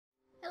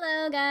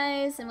Hello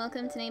guys, and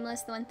welcome to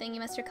Nameless, the one thing you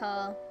must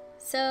recall.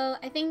 So,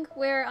 I think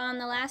we're on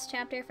the last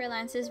chapter for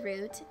Lance's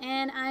route,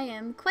 and I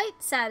am quite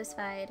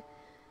satisfied.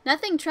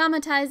 Nothing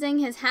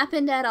traumatizing has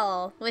happened at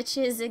all, which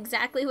is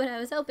exactly what I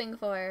was hoping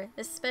for,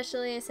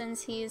 especially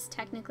since he's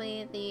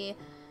technically the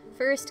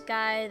first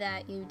guy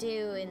that you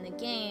do in the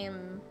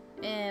game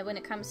when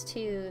it comes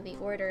to the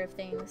order of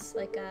things.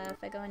 Like,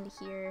 if I go into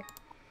here,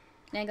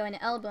 and I go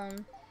into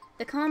Elbourne,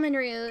 the common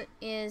route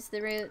is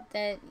the route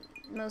that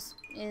most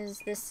is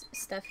this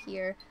stuff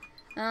here.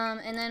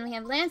 And then we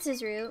have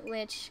Lance's route,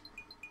 which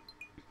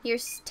you're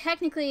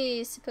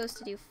technically supposed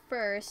to do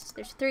first.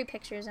 There's 3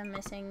 pictures I'm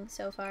missing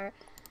so far.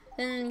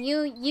 Then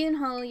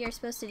Yunho you're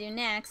supposed to do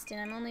next, and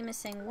I'm only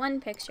missing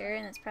 1 picture,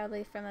 and it's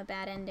probably from a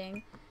bad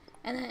ending.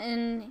 And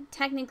then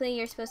technically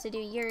you're supposed to do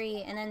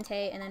Yuri, and then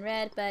Tay, and then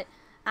Red, but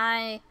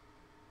I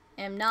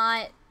am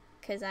not,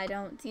 because I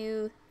don't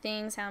do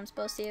things how I'm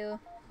supposed to.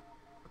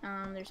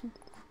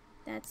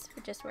 That's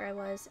just where I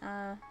was,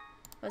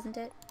 wasn't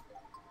it?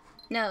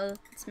 No,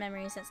 it's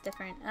memories, that's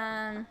different.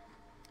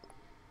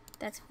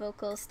 That's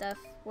vocal stuff.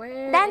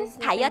 Where 난 is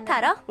the 다이어트 thing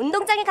하러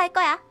운동장에 갈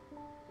거야.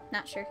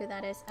 Not sure who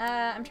that is.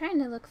 I'm trying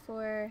to look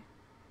for...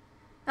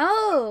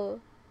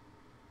 Oh!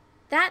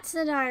 That's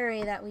the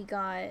diary that we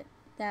got.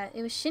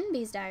 It was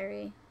Shinbi's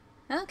diary.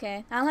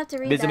 Okay, I'll have to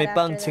read that 매점의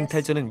빵 after this.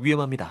 쟁탈전은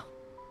위험합니다.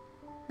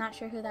 Not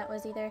sure who that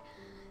was either.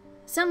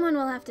 Someone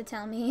will have to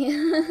tell me.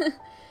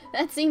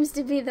 That seems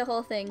to be the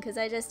whole thing, because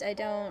I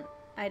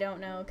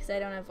don't know, because I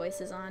don't have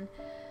voices on.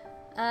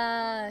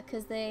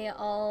 Because they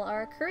all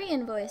are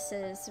Korean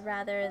voices,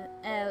 rather,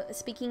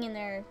 speaking in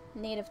their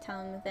native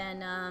tongue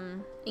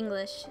than,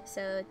 English,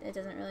 so it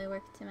doesn't really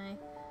work to my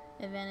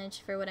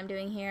advantage for what I'm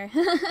doing here.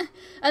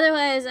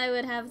 Otherwise, I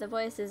would have the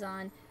voices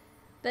on.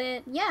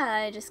 But,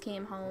 yeah, I just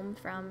came home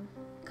from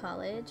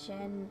college,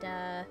 and,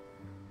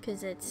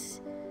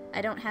 because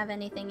I don't have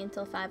anything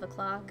until 5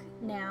 o'clock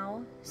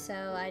now,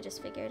 so I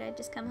just figured I'd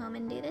just come home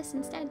and do this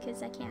instead,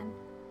 because I can.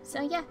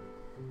 So, yeah,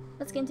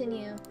 let's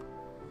continue.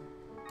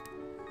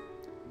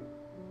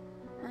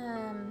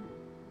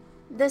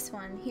 This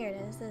one. Here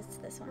it is.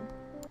 This one.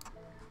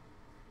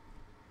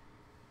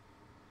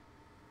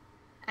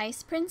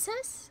 Ice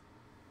Princess?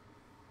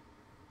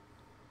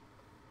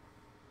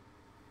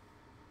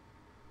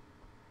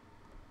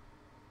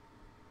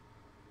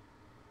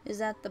 Is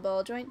that the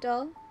ball joint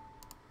doll?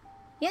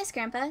 Yes,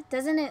 Grandpa.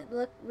 Doesn't it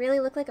really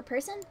look like a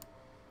person?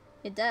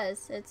 It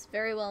does. It's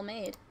very well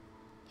made.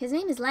 His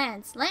name is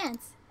Lance.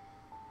 Lance!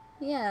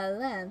 Yeah,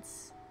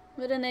 Lance.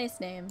 What a nice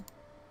name.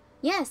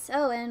 Yes,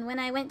 oh, and when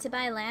I went to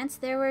buy Lance,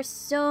 there were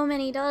so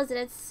many dolls that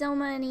had so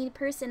many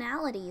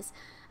personalities.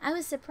 I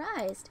was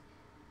surprised.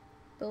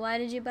 But why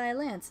did you buy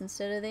Lance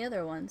instead of the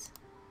other ones?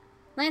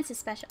 Lance is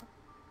special.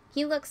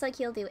 He looks like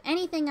he'll do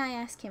anything I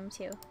ask him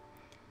to.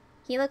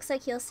 He looks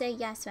like he'll say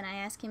yes when I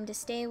ask him to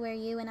stay where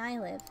you and I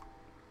live.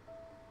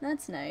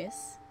 That's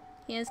nice.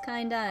 He has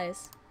kind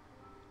eyes.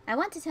 I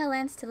want to tell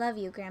Lance to love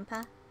you,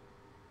 Grandpa.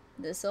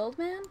 This old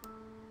man?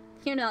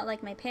 You're not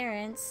like my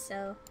parents,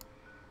 so...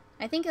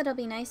 I think it'll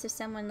be nice if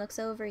someone looks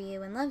over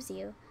you and loves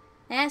you.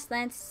 I asked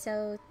Lance,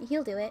 so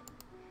he'll do it.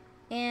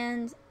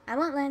 And I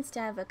want Lance to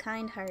have a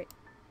kind heart.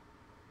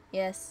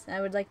 Yes,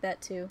 I would like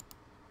that too.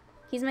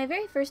 He's my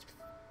very first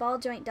ball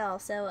joint doll,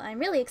 so I'm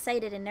really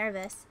excited and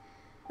nervous.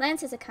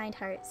 Lance has a kind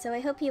heart, so I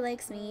hope he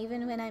likes me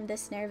even when I'm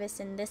this nervous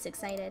and this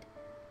excited.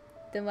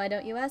 Then why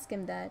don't you ask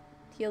him that?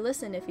 He'll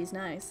listen if he's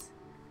nice.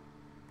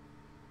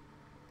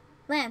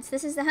 Lance,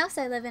 this is the house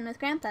I live in with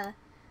Grandpa.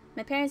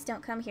 My parents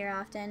don't come here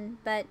often,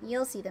 but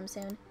you'll see them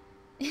soon.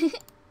 It's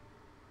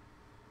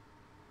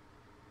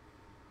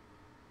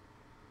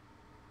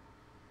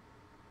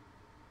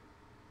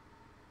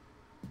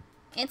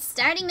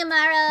starting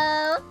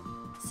tomorrow!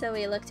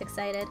 Zoe looked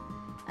excited.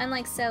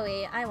 Unlike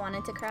Zoe, I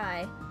wanted to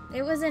cry.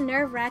 It was a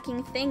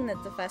nerve-wracking thing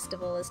that the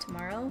festival is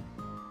tomorrow.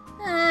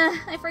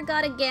 I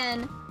forgot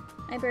again.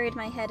 I buried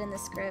my head in the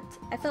script.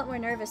 I felt more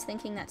nervous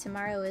thinking that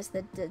tomorrow is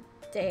the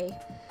day.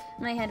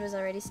 My head was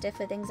already stiff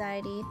with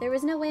anxiety. There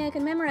was no way I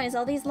could memorize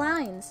all these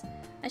lines.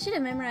 I should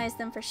have memorized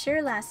them for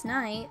sure last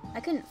night. I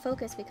couldn't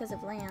focus because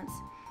of Lance.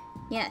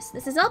 Yes,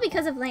 this is all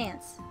because of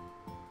Lance.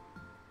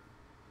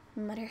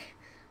 Mutter.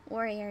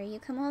 Warrior, you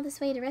come all this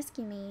way to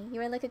rescue me.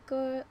 You are like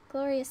a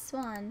glorious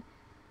swan.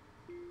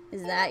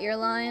 Is that your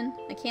line?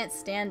 I can't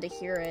stand to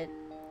hear it.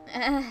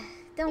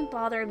 Don't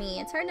bother me.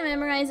 It's hard to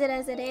memorize it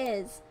as it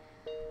is.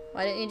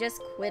 Why don't you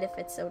just quit if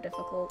it's so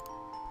difficult?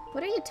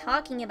 What are you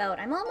talking about?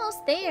 I'm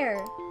almost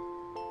there.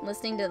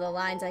 Listening to the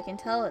lines, I can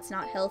tell it's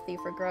not healthy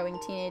for growing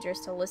teenagers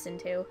to listen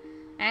to.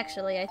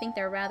 Actually, I think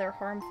they're rather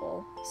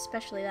harmful,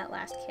 especially that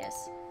last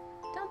kiss.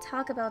 Don't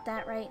talk about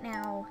that right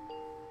now.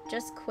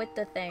 Just quit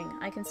the thing.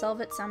 I can solve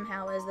it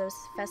somehow as the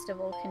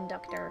festival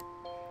conductor.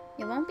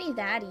 It won't be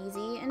that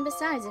easy, and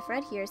besides, if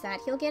Red hears that,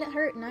 he'll get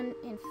hurt and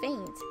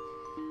faint.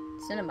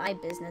 It's none of my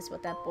business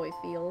what that boy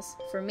feels.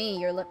 For me,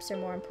 your lips are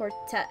more important.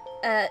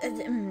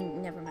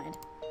 Never mind.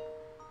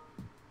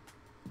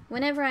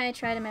 Whenever I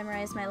try to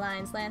memorize my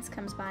lines, Lance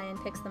comes by and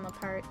picks them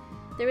apart.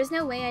 There was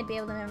no way I'd be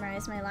able to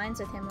memorize my lines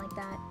with him like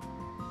that.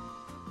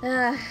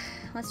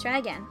 Let's try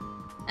again.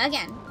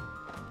 Again.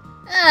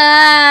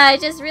 I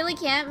just really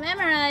can't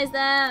memorize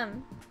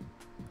them.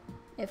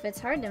 If it's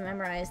hard to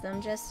memorize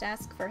them, just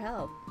ask for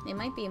help. It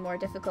might be more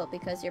difficult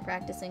because you're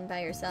practicing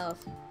by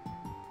yourself.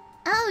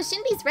 Oh,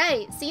 Shinbi's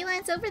right. See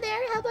Lance over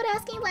there? How about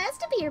asking Lance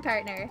to be your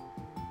partner?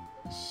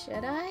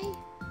 Should I?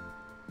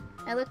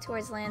 I looked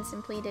towards Lance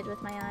and pleaded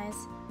with my eyes.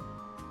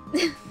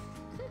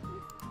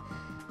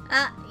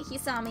 He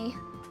saw me.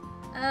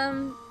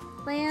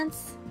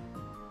 Lance?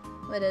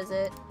 What is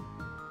it?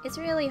 It's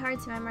really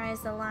hard to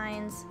memorize the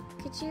lines.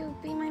 Could you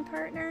be my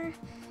partner?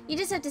 You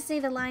just have to say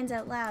the lines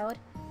out loud.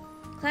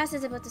 Class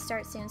is about to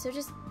start soon, so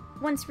just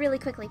once really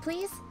quickly,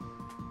 please?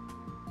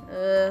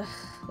 Well,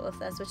 if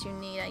that's what you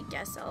need, I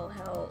guess I'll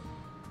help.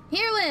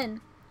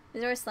 Heroin!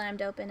 The door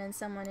slammed open and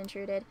someone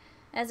intruded.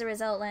 As a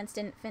result, Lance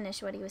didn't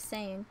finish what he was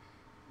saying.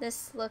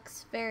 This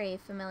looks very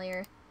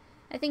familiar.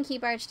 I think he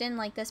barged in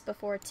like this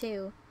before,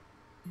 too.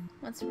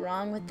 What's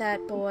wrong with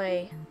that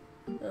boy?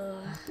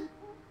 Ugh.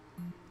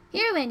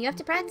 Heroin, you have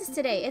to practice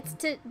today.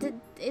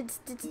 It's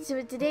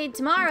today,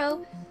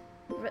 tomorrow.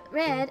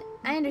 Red,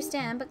 I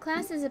understand, but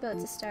class is about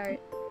to start.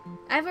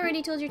 I've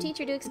already told your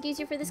teacher to excuse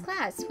you for this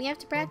class. We have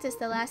to practice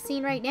the last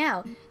scene right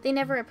now. They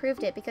never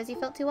approved it because you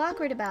felt too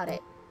awkward about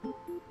it.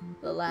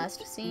 The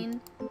last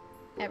scene?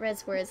 At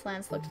Red's words,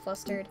 Lance looked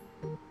flustered.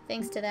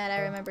 Thanks to that,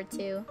 I remembered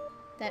too.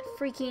 That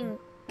freaking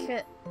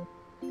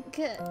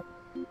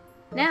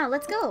Now,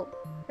 let's go!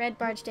 Red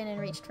barged in and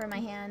reached for my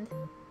hand.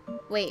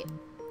 Wait.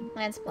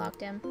 Lance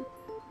blocked him.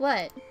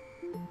 What?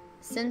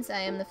 Since I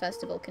am the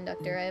festival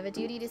conductor, I have a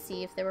duty to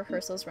see if the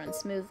rehearsals run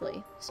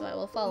smoothly, so I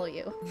will follow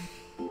you.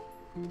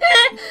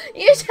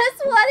 You just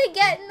want to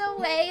get in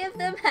the way of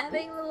them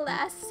having the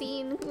last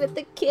scene with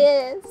the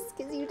kiss,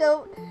 because you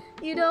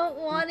don't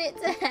want it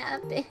to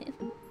happen.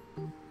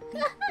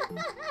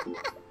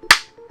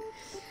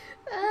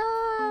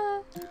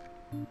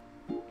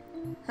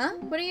 Huh?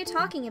 What are you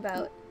talking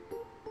about?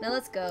 Now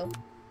let's go.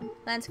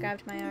 Lance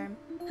grabbed my arm.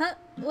 Huh?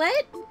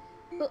 What?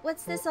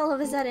 What's this all of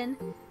a sudden?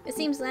 It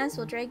seems Lance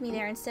will drag me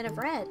there instead of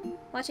Red.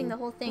 Watching the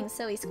whole thing,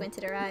 Zoe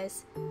squinted her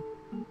eyes.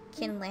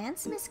 Can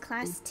Lance miss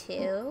class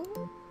too?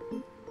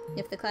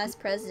 If the class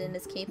president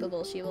is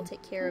capable, she will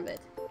take care of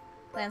it.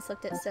 Lance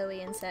looked at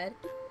Zoe and said,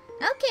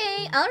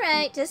 Okay,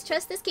 alright, just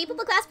trust this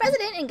capable class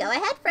president and go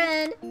ahead,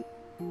 friend.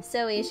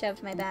 Zoe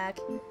shoved my back.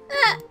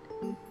 Ah!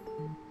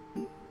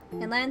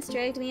 And Lance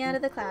dragged me out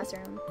of the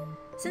classroom.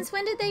 Since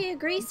when did they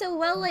agree so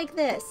well like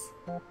this?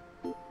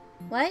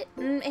 What?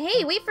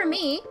 Hey, wait for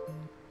me!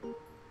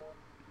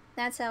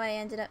 That's how I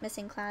ended up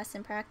missing class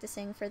and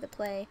practicing for the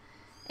play.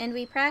 And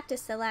we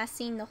practiced the last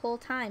scene the whole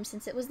time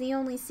since it was the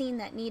only scene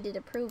that needed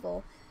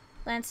approval.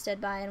 Lance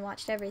stood by and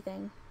watched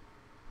everything.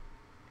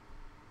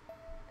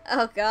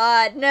 Oh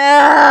god,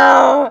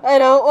 no! I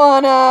don't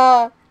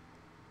wanna!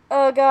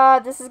 Oh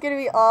god, this is gonna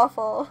be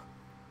awful.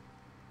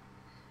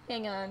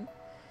 Hang on.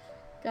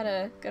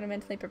 Gotta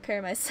mentally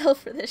prepare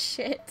myself for this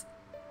shit.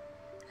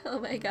 Oh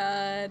my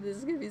god, this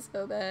is gonna be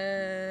so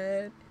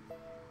bad.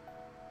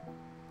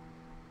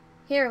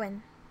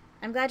 Heroine,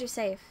 I'm glad you're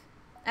safe.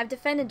 I've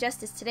defended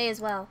justice today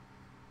as well.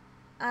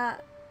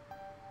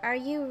 Are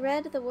you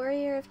Red, the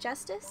warrior of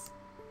justice?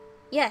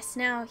 Yes,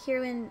 now,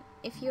 Heroine,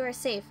 if you are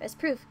safe, as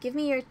proof, give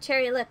me your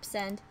cherry lips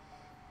and...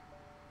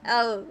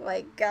 Oh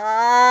my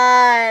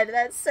god,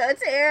 that's so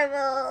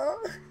terrible.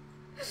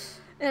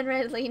 And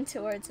Red leaned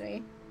towards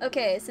me.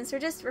 Okay, since we're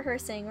just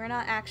rehearsing, we're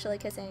not actually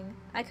kissing.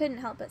 I couldn't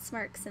help but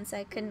smirk since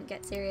I couldn't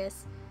get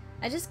serious.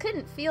 I just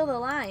couldn't feel the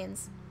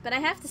lines, but I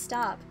have to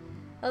stop.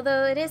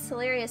 Although it is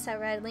hilarious how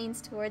Red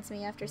leans towards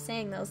me after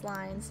saying those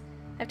lines.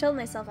 I've told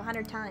myself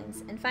 100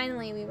 times, and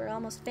finally we were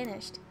almost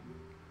finished.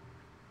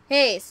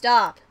 Hey,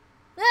 stop!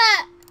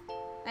 Ah!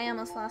 I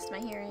almost lost my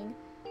hearing.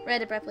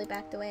 Red abruptly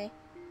backed away.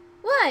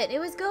 What? It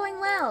was going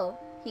well!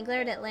 He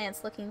glared at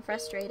Lance, looking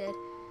frustrated.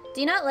 Do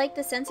you not like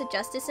the sense of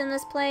justice in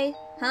this play?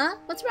 Huh?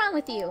 What's wrong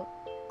with you?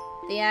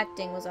 The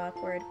acting was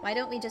awkward. Why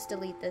don't we just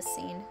delete this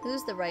scene?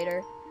 Who's the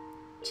writer?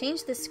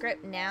 Change the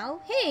script now?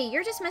 Hey,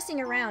 you're just messing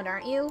around,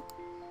 aren't you?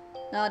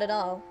 Not at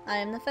all. I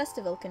am the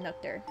festival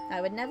conductor. I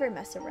would never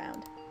mess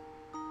around.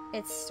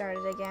 It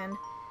started again.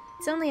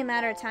 It's only a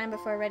matter of time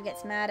before Red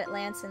gets mad at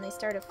Lance and they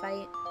start a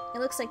fight. It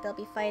looks like they'll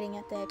be fighting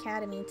at the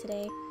academy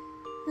today.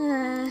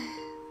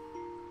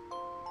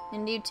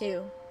 And you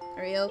too.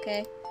 Are you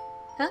okay?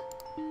 Huh?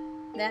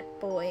 That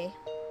boy.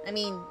 I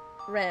mean,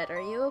 Red,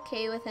 are you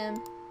okay with him?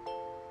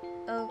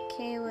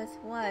 Okay with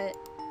what?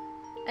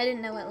 I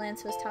didn't know what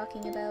Lance was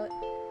talking about.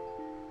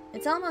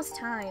 It's almost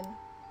time.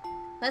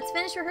 Let's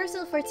finish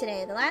rehearsal for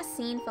today. The last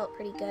scene felt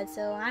pretty good,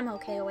 so I'm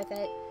okay with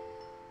it.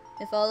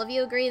 If all of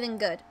you agree, then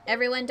good.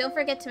 Everyone, don't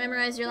forget to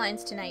memorize your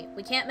lines tonight.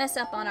 We can't mess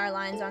up on our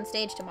lines on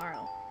stage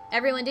tomorrow.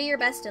 Everyone, do your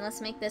best and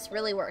let's make this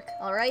really work,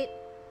 alright?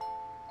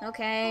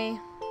 Okay.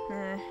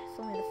 If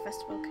only the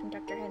festival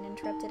conductor hadn't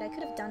interrupted, I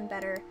could have done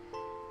better.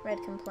 Red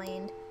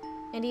complained.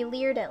 And he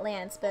leered at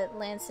Lance, but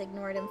Lance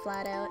ignored him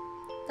flat out.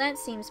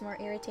 Lance seems more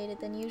irritated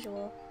than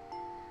usual.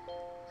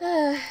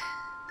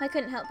 I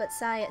couldn't help but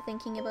sigh at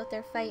thinking about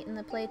their fight in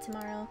the play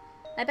tomorrow.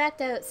 I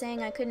backed out,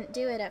 saying I couldn't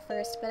do it at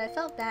first, but I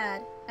felt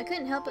bad. I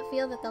couldn't help but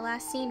feel that the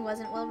last scene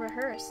wasn't well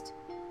rehearsed.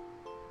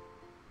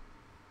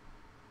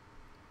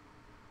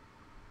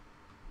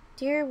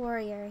 Dear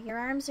warrior, your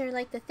arms are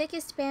like the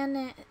thickest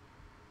banana?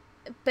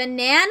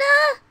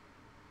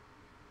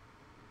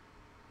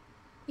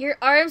 Your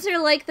arms are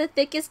like the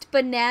thickest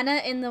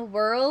banana in the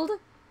world?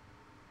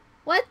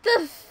 What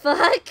the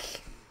fuck?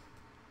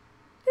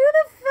 Who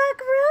the fuck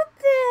wrote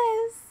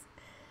this?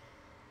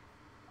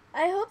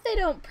 I hope they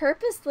don't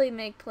purposely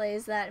make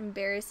plays that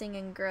embarrassing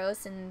and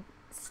gross and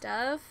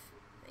stuff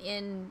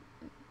in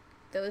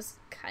those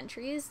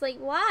countries. Like,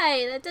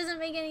 why? That doesn't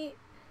make any...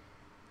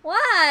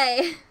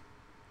 Why?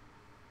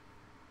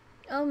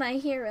 Oh, my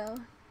hero.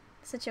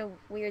 Such a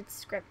weird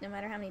script, no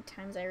matter how many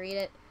times I read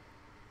it.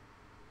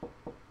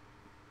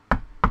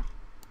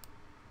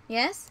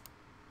 Yes?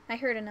 I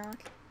heard a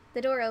knock.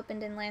 The door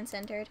opened and Lance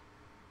entered.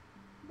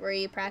 Were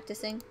you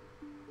practicing?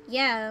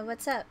 Yeah,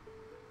 what's up?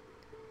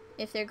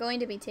 If they're going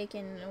to be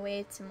taken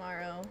away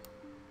tomorrow...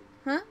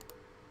 Huh?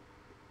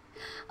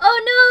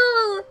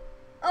 Oh no!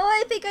 Oh,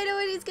 I think I know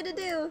what he's gonna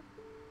do!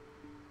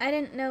 I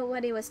didn't know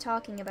what he was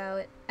talking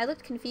about. I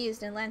looked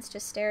confused and Lance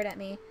just stared at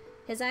me.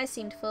 His eyes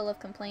seemed full of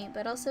complaint,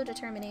 but also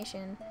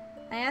determination.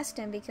 I asked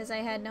him because I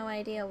had no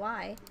idea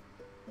why.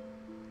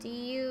 Do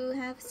you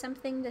have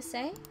something to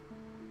say?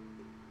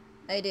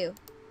 I do.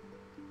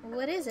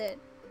 What is it?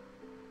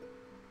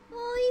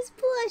 Oh, he's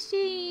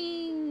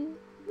blushing!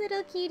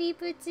 Little cutie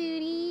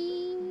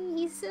patootie.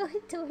 He's so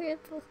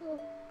adorable.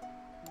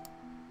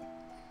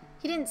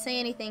 He didn't say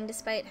anything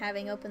despite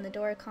having opened the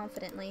door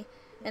confidently,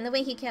 and the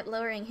way he kept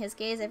lowering his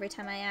gaze every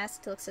time I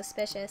asked looked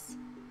suspicious.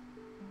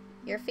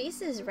 Your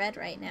face is red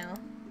right now.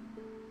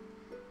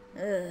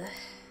 Ugh.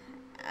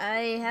 I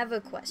have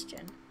a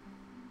question.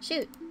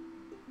 Shoot.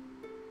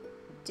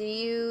 Do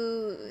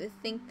you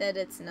think that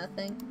it's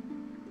nothing?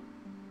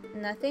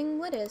 Nothing?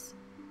 What is?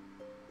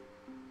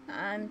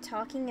 I'm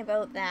talking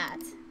about that.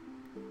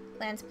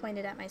 Lance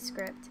pointed at my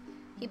script.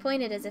 He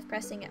pointed as if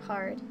pressing it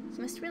hard.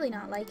 He must really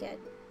not like it.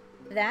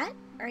 That?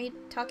 Are you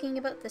talking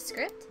about the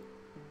script?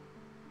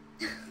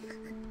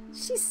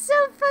 She's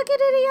so fucking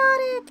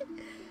idiotic!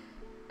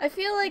 I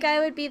feel like I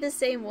would be the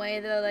same way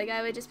though, like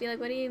I would just be like,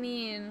 what do you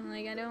mean?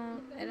 Like I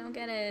don't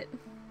get it.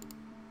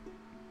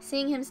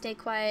 Seeing him stay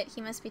quiet,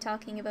 he must be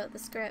talking about the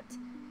script.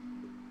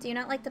 Do you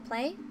not like the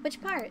play?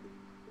 Which part?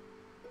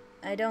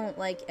 I don't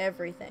like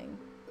everything,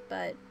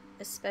 but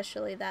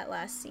especially that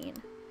last scene.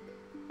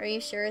 Are you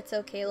sure it's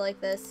okay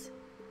like this?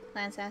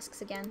 Lance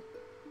asks again.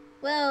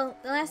 Well,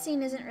 the last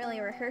scene isn't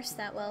really rehearsed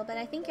that well, but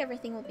I think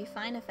everything will be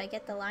fine if I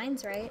get the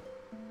lines right.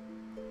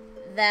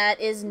 That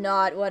is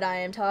not what I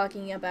am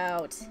talking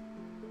about.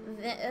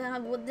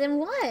 Then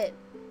what?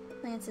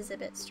 Lance is a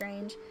bit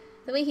strange.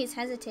 The way he's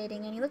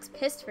hesitating, and he looks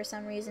pissed for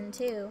some reason,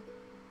 too.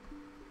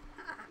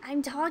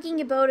 I'm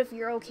talking about if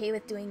you're okay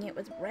with doing it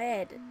with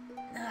red.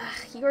 Ugh,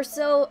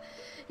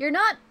 you're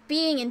not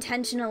being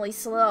intentionally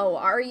slow,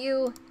 are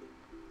you?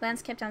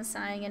 Lance kept on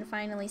sighing and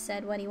finally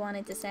said what he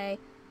wanted to say.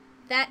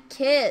 That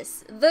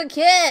kiss! The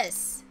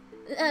kiss!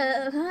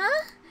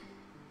 Huh?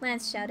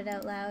 Lance shouted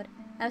out loud.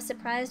 I was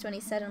surprised when he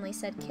suddenly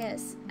said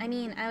kiss. I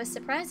mean, I was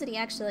surprised that he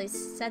actually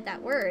said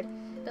that word,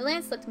 but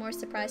Lance looked more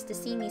surprised to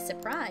see me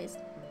surprised.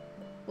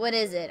 What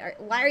is it?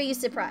 Why are you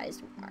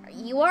surprised?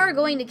 You are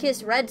going to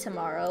kiss Red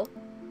tomorrow.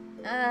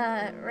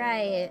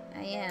 Right,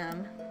 I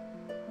am.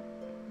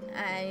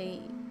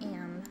 Right,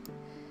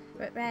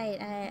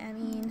 I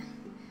mean...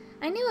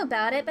 I knew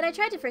about it, but I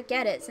tried to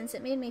forget it since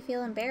it made me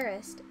feel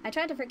embarrassed. I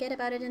tried to forget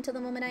about it until the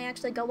moment I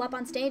actually go up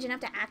on stage and have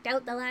to act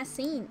out the last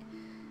scene.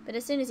 But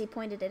as soon as he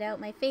pointed it out,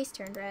 my face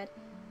turned red.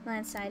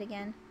 Lance sighed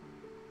again.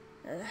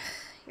 Ugh,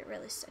 you're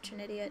really such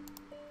an idiot.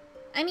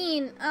 I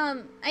mean,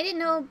 I didn't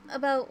know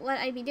about what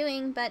I'd be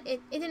doing, but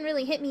it didn't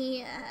really hit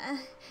me,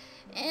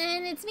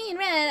 and it's me and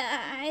Red.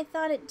 I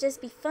thought it'd just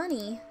be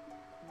funny.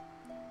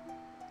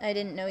 I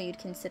didn't know you'd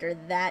consider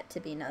that to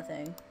be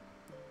nothing.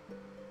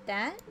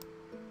 That?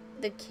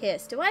 The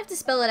kiss. Do I have to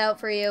spell it out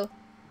for you?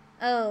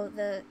 Oh,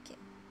 the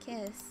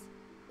kiss.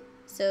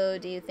 So,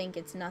 do you think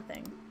it's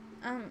nothing?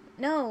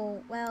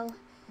 No. Well,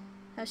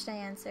 how should I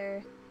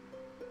answer?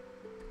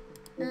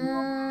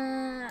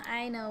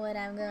 I know what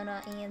I'm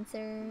gonna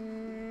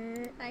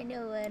answer. I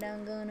know what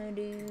I'm gonna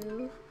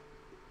do.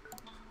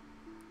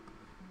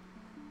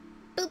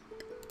 Boop.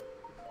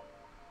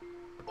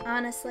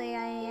 Honestly,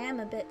 I am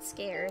a bit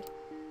scared.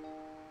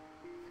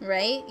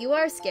 Right? You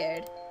are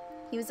scared.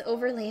 He was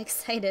overly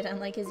excited,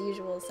 unlike his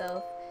usual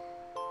self.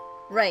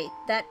 Right,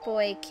 that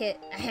boy,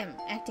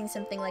 acting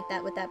something like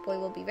that with that boy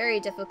will be very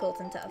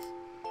difficult and tough.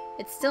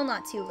 It's still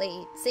not too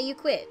late. Say you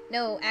quit.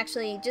 No,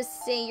 actually,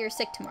 just say you're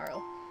sick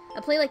tomorrow.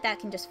 A play like that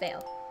can just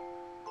fail.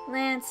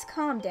 Lance,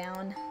 calm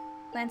down.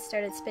 Lance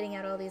started spitting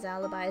out all these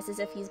alibis as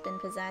if he's been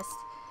possessed.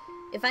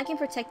 If I can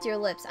protect your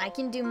lips, I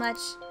can do much...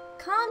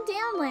 Calm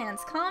down,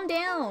 Lance. Calm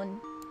down.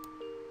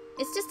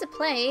 It's just a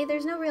play.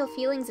 There's no real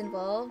feelings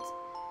involved.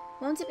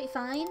 Won't it be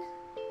fine?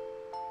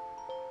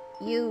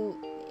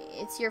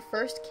 It's your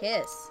first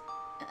kiss.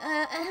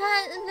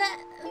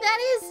 That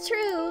is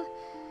true.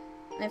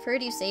 I've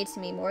heard you say to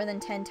me more than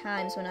 10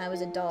 times when I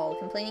was a doll,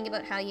 complaining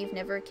about how you've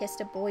never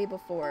kissed a boy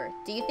before.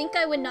 Do you think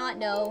I would not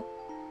know?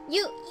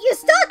 You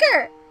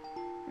stalker!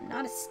 I'm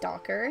not a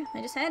stalker.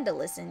 I just had to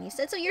listen. You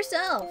said so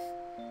yourself.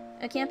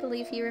 I can't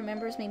believe he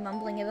remembers me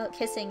mumbling about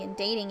kissing and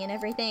dating and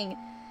everything.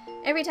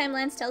 Every time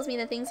Lance tells me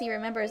the things he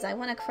remembers, I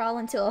want to crawl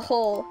into a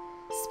hole.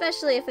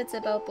 Especially if it's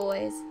about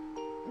boys.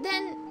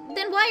 Then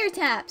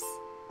wiretaps!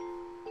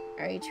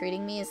 Are you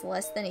treating me as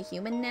less than a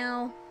human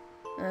now?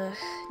 Ugh,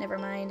 never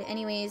mind.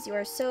 Anyways, you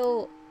are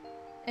so...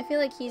 I feel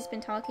like he's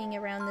been talking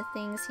around the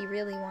things he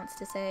really wants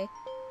to say.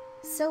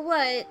 So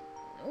what?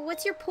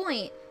 What's your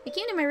point? You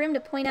came to my room to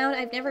point out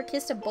I've never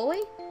kissed a boy?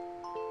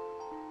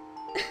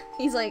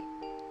 He's like...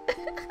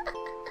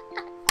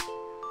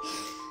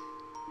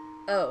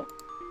 Oh.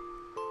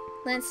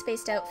 Lance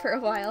spaced out for a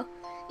while.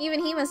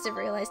 Even he must have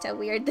realized how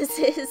weird this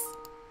is.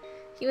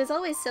 He was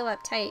always so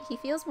uptight. He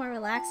feels more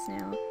relaxed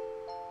now.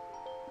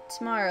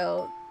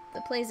 Tomorrow,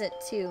 the play's at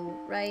 2,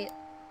 right?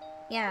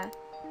 Yeah.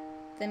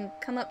 Then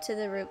come up to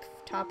the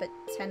rooftop at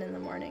 10 in the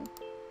morning.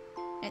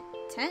 At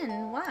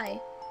 10?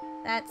 Why?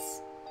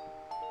 That's...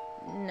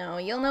 No,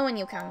 you'll know when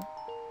you come.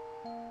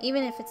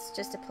 Even if it's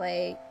just a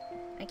play,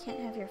 I can't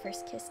have your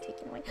first kiss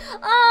taken away.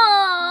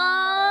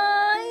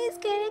 Aww, he's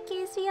gonna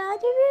kiss me on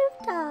the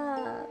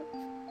rooftop.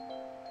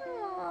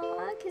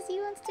 Aww, because he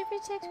wants to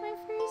protect my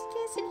first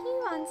kiss and he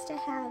wants to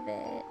have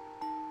it.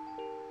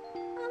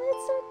 Oh,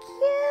 that's so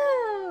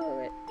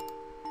cute.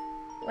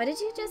 What did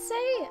you just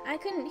say? I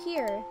couldn't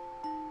hear.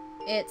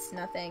 It's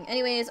nothing.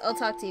 Anyways, I'll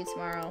talk to you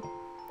tomorrow.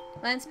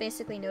 Lance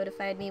basically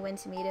notified me when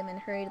to meet him and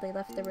hurriedly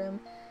left the room.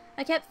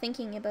 I kept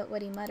thinking about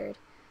what he muttered.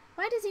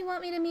 Why does he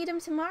want me to meet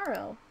him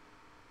tomorrow?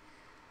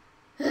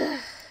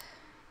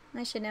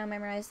 I should now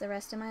memorize the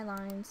rest of my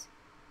lines.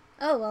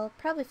 Oh, I'll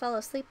probably fall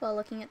asleep while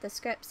looking at the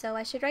script, so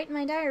I should write in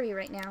my diary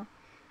right now.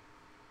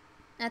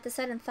 At the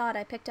sudden thought,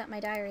 I picked up my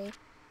diary.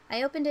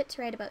 I opened it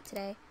to write about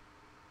today.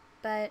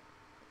 But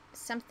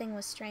something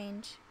was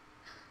strange.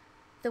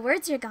 The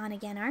words are gone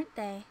again, aren't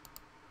they?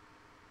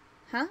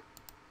 Huh?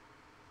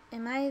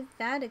 Am I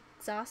that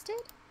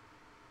exhausted?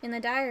 In the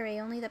diary,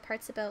 only the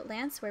parts about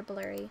Lance were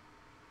blurry.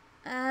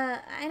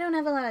 I don't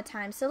have a lot of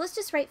time, so let's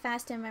just write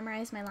fast and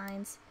memorize my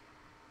lines.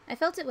 I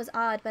felt it was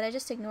odd, but I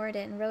just ignored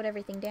it and wrote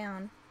everything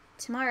down.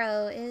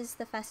 Tomorrow is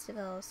the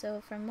festival,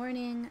 so from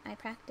morning I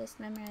practiced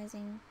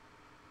memorizing.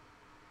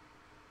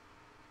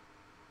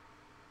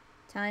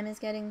 Time is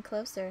getting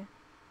closer.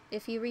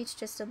 If you reach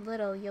just a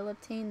little, you'll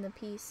obtain the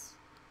peace.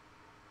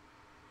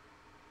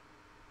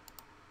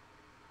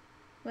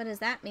 What does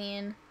that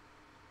mean?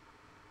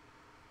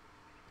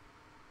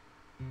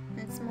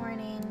 It's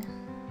morning.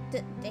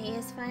 The day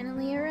has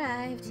finally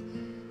arrived.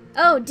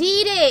 Oh,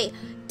 D-Day!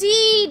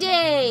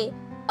 D-Day!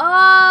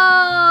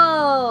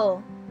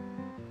 Oh!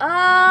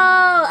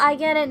 Oh, I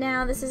get it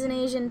now. This is an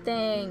Asian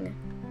thing.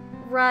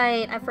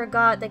 Right, I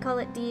forgot. They call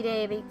it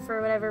D-Day for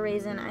whatever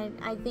reason.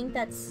 I think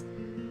that's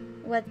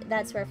what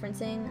that's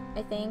referencing,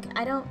 I think.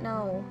 I don't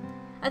know.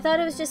 I thought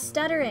it was just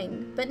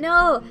stuttering. But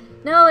no!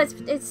 No,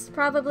 it's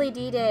probably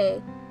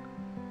D-Day.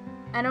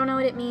 I don't know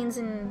what it means,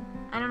 and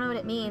I don't know what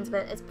it means,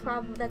 but that's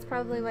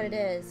probably what it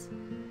is.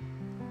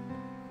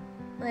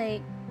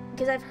 Like,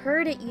 because I've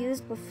heard it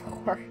used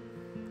before.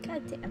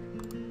 God damn.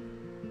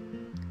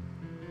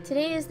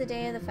 Today is the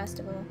day of the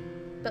festival,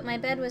 but by my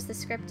bed was the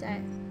script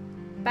I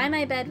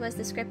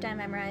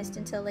memorized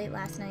until late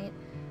last night.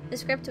 The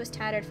script was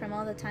tattered from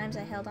all the times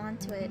I held on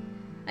to it.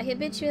 I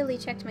habitually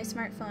checked my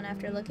smartphone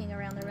after looking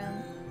around the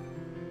room.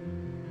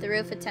 The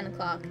roof at 10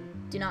 o'clock.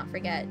 Do not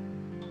forget.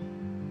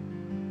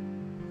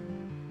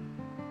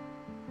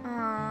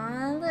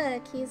 Aww,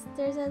 look,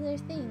 there's other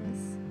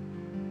things.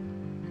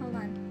 Hold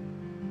on.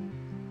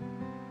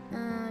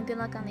 Good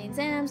luck on the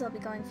exams. I'll be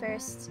going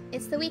first.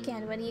 It's the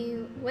weekend. What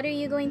are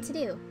you going to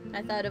do?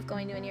 I thought of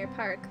going to a near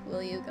park.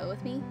 Will you go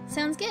with me?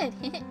 Sounds good.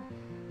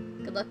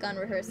 Good luck on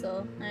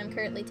rehearsal. I am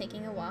currently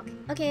taking a walk.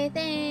 Okay,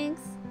 thanks.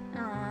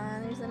 Aw,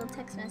 there's little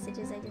text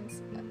messages I didn't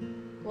see.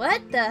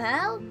 What the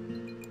hell?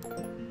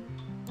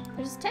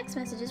 There's text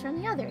messages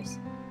from the others.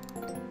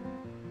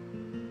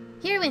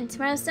 Heroine,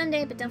 tomorrow's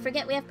Sunday, but don't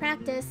forget we have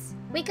practice.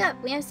 Wake up,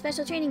 we have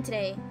special training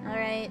today.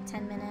 Alright,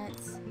 10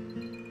 minutes.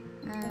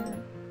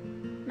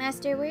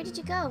 Master, where did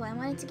you go? I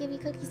wanted to give you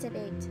cookies I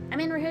baked.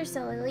 I'm in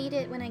rehearsal. I'll eat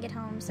it when I get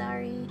home.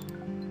 Sorry.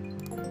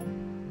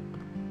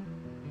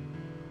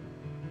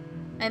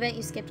 I bet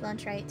you skipped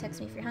lunch, right? Text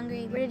me if you're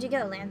hungry. Where did you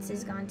go? Lance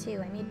is gone too.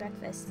 I made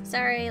breakfast.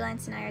 Sorry,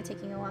 Lance and I are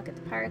taking a walk at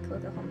the park. We'll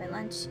go home by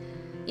lunch.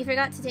 You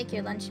forgot to take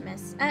your lunch,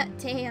 miss.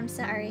 Tay, I'm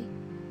sorry.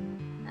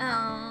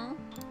 Aww.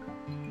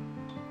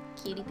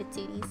 Cutie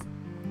patooties.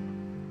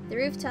 The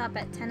rooftop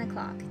at 10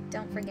 o'clock.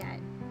 Don't forget.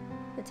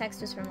 The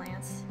text was from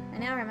Lance. I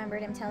now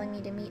remembered him telling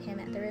me to meet him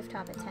at the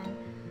rooftop at 10.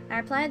 I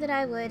replied that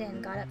I would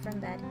and got up from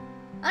bed.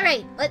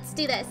 Alright, let's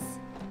do this!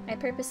 I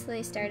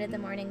purposely started the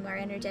morning more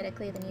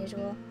energetically than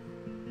usual.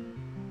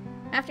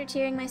 After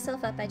cheering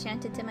myself up, I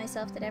chanted to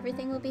myself that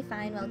everything will be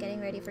fine while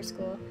getting ready for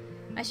school.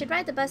 I should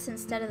ride the bus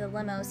instead of the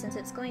limo since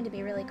it's going to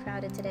be really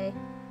crowded today.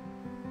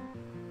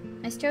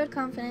 I strode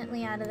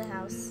confidently out of the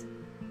house.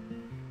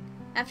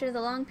 After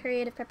the long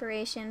period of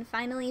preparation,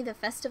 finally the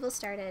festival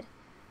started.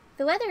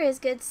 The weather is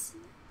good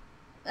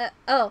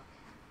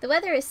the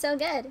weather is so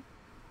good.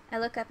 I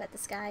look up at the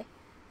sky.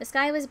 The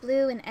sky was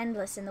blue and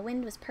endless, and the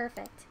wind was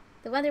perfect.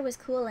 The weather was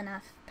cool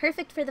enough.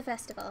 Perfect for the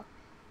festival.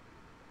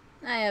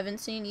 I haven't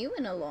seen you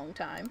in a long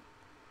time.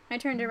 I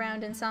turned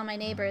around and saw my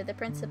neighbor, the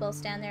principal,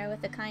 stand there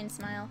with a kind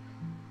smile.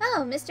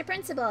 Oh, Mr.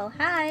 Principal,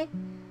 hi.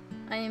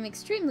 I am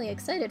extremely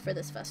excited for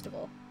this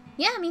festival.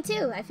 Yeah, me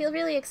too. I feel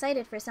really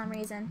excited for some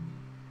reason.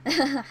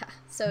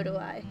 So do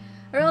I.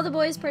 Are all the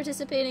boys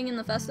participating in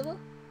the festival?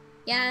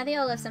 Yeah, they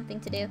all have something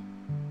to do.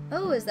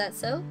 Oh, is that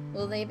so?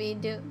 What will they be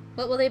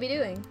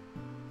doing?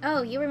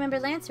 Oh, you remember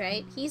Lance,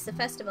 right? He's the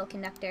festival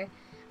conductor.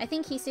 I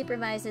think he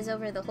supervises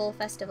over the whole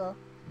festival.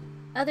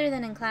 Other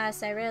than in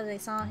class, I rarely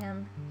saw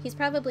him. He's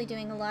probably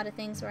doing a lot of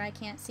things where I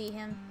can't see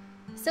him.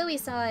 Zoe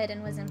saw it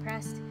and was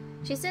impressed.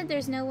 She said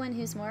there's no one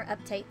who's more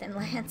uptight than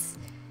Lance.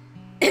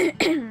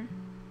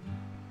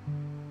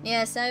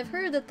 Yes, I've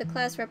heard that the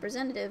class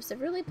representatives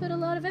have really put a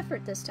lot of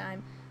effort this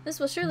time. This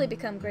will surely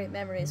become great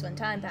memories when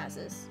time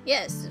passes.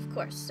 Yes, of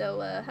course. So,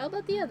 how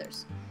about the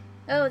others?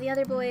 Oh, the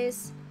other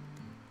boys.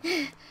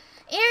 Aerie,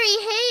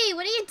 hey!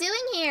 What are you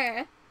doing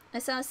here? I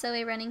saw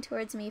Zoe running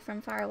towards me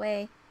from far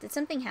away. Did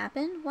something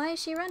happen? Why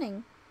is she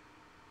running?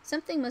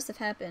 Something must have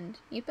happened.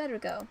 You'd better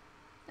go.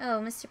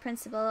 Oh, Mr.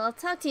 Principal, I'll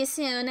talk to you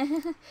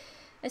soon.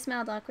 I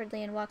smiled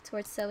awkwardly and walked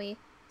towards Zoe.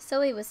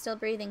 Zoe was still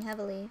breathing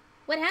heavily.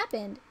 What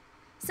happened?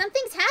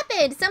 Something's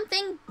happened!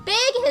 Something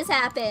big has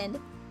happened!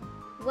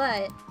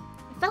 What?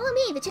 Follow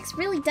me, the chick's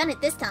really done it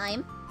this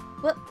time.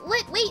 What?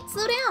 Wait,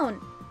 slow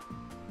down!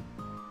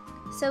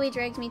 Zoe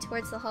dragged me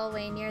towards the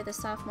hallway near the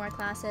sophomore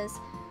classes.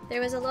 There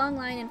was a long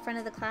line in front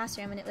of the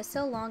classroom, and it was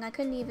so long I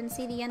couldn't even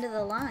see the end of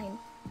the line.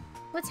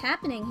 What's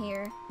happening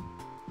here?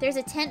 There's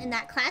a tent in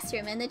that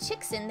classroom, and the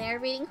chick's in there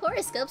reading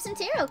horoscopes and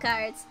tarot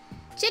cards.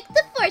 Chick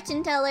the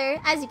fortune teller!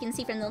 As you can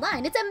see from the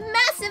line, it's a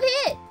massive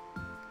hit!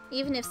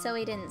 Even if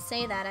Zoe didn't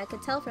say that, I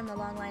could tell from the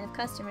long line of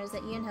customers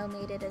that Yunho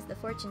made it as the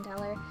fortune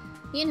teller.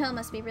 Yunho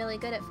must be really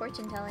good at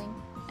fortune telling.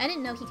 I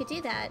didn't know he could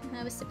do that.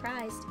 I was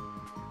surprised.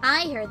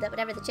 I heard that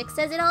whatever the chick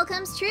says, it all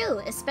comes true,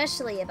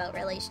 especially about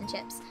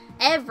relationships.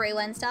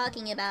 Everyone's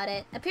talking about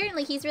it.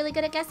 Apparently he's really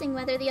good at guessing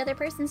whether the other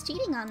person's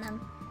cheating on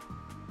them.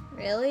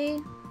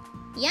 Really?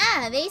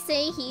 Yeah, they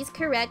say he's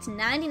correct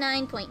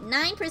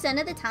 99.9%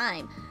 of the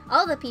time.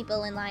 All the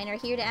people in line are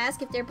here to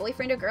ask if their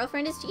boyfriend or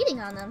girlfriend is cheating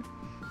on them.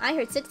 I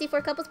heard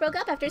 64 couples broke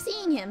up after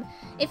seeing him.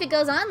 If it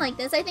goes on like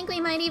this, I think we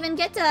might even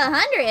get to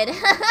 100.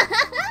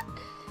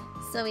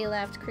 Zoe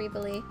laughed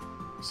creepily.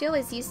 She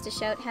always used to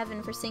shout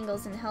heaven for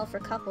singles and hell for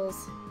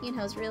couples.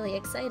 Yunho's really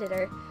excited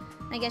her.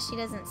 I guess she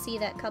doesn't see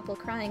that couple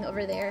crying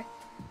over there.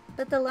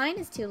 But the line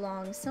is too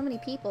long, so many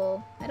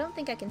people. I don't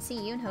think I can see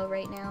Yunho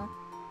right now.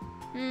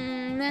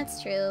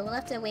 That's true. We'll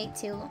have to wait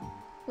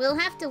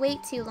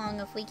too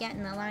long if we get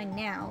in the line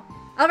now.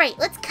 Alright,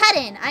 let's cut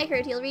in! I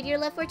heard he'll read your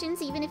love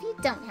fortunes even if you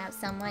don't have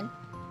someone.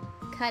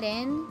 Cut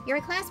in? You're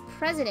a class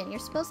president. You're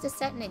supposed to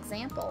set an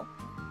example.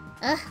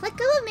 Ugh, let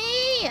go of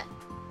me!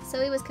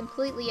 Zoe was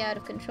completely out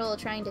of control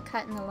trying to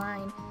cut in the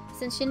line.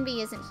 Since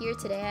Shinbi isn't here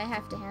today, I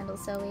have to handle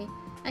Zoe.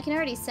 I can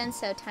already sense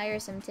how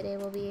tiresome today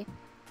will be.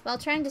 While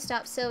trying to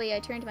stop Zoe, I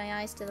turned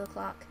my eyes to the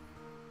clock.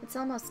 It's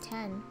almost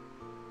 10.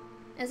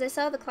 As I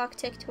saw the clock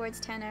tick towards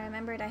 10, I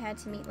remembered I had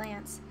to meet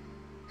Lance.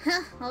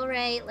 Huh,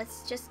 alright,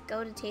 let's just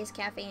go to Tay's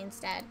Cafe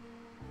instead.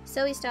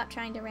 Zoe stopped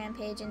trying to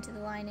rampage into the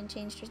line and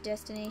changed her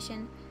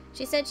destination.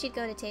 She said she'd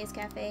go to Tay's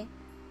Cafe.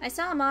 I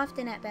saw him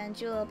often at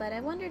Banjul, but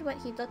I wondered what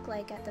he'd look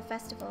like at the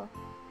festival.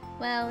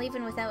 Well,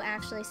 even without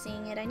actually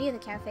seeing it, I knew the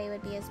cafe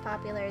would be as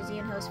popular as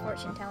Yunho's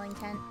fortune-telling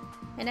tent,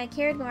 and I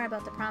cared more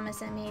about the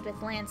promise I made with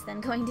Lance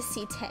than going to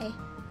see Tay.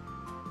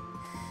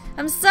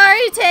 I'm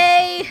sorry,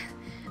 Tay!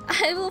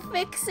 I will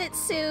fix it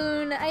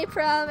soon, I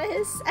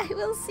promise. I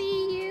will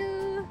see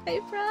you. I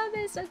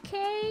promise,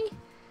 okay?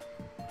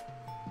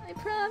 I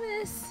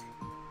promise.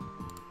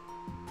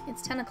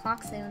 It's 10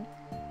 o'clock soon.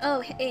 Oh,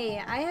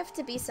 hey, I have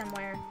to be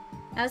somewhere.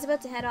 I was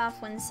about to head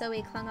off when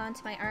Zoe clung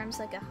onto my arms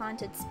like a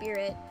haunted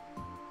spirit.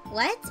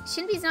 What?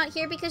 Shinbi's not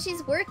here because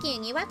she's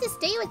working. You have to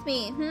stay with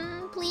me.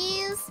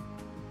 Please?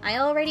 I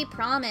already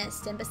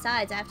promised, and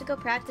besides, I have to go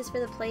practice for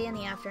the play in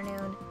the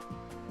afternoon.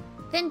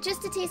 Then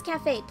just to Tay's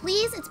Cafe,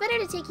 please? It's better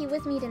to take you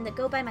with me than to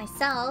go by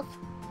myself.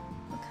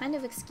 What kind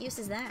of excuse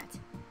is that?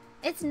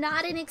 It's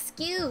not an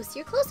excuse.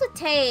 You're close with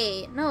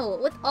Tay. No,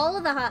 with all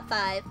of the Hot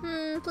Five.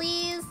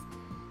 Please?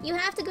 You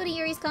have to go to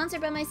Yuri's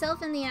concert by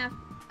myself in the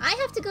I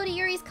have to go to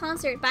Yuri's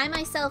concert by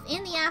myself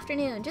in the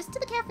afternoon, just to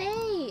the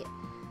cafe.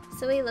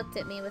 Zoe looked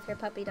at me with her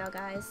puppy dog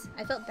eyes.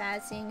 I felt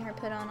bad seeing her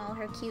put on all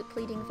her cute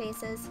pleading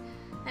faces.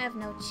 I have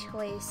no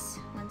choice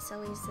when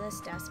Zoe's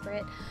this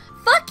desperate.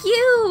 Fuck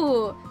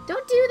you!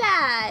 Don't do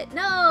that!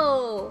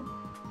 No!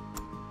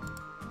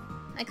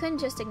 I couldn't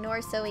just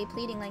ignore Zoe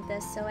pleading like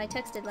this, so I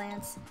texted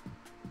Lance.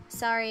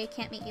 Sorry,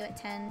 can't meet you at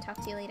 10.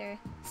 Talk to you later.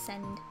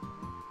 Send.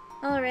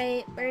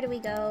 Alright, where do we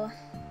go?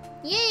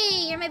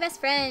 Yay! You're my best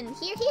friend!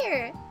 Here,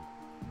 here!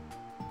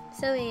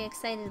 Zoe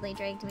excitedly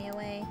dragged me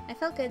away. I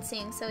felt good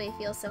seeing Zoe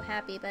feel so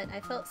happy, but I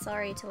felt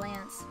sorry to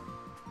Lance.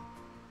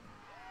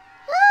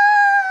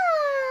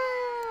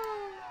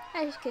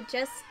 I could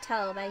just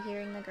tell by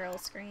hearing the girl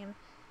scream.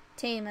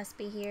 Tay must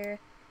be here.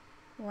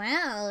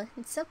 Wow,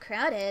 it's so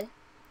crowded.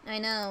 I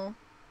know.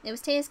 It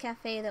was Tay's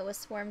cafe that was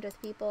swarmed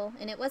with people,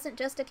 and it wasn't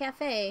just a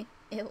cafe.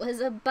 It was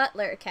a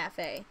butler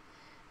cafe.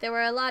 There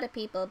were a lot of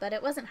people, but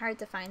it wasn't hard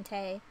to find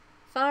Tay.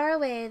 Far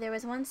away, there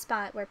was one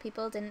spot where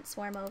people didn't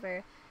swarm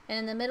over, and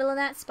in the middle of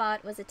that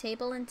spot was a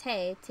table and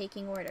Tay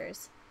taking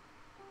orders.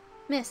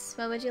 Miss,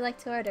 what would you like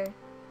to order?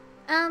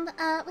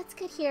 What's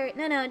good here?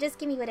 No, just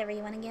give me whatever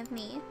you want to give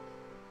me.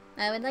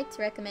 I would like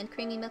to recommend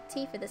creamy milk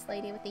tea for this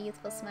lady with a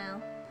youthful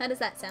smile. How does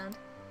that sound?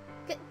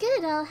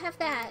 Good, I'll have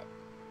that.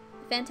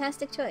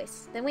 Fantastic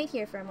choice. Then wait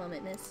here for a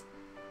moment, miss.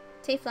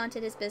 Tay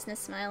flaunted his business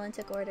smile and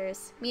took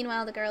orders.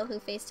 Meanwhile, the girl who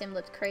faced him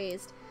looked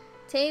crazed.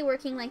 Tay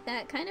working like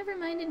that kind of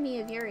reminded me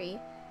of Yuri.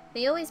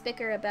 They always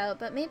bicker about,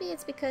 but maybe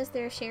it's because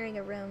they're sharing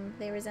a room.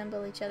 They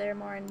resemble each other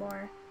more and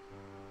more.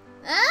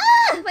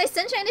 Ah! My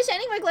sunshine is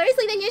shining more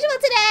gloriously than usual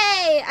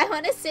today! I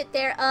want to sit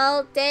there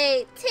all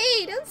day.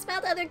 Tay, don't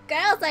smell to other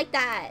girls like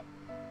that!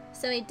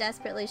 Zoe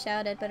desperately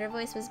shouted, but her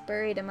voice was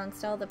buried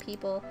amongst all the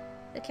people.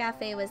 The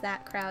cafe was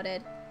that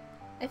crowded.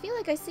 I feel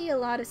like I see a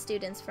lot of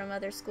students from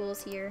other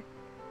schools here.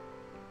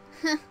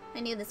 I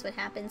knew this would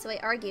happen, so I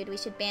argued we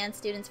should ban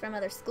students from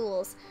other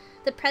schools.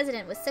 The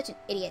president was such an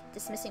idiot,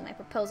 dismissing my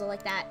proposal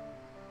like that.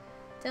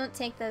 Don't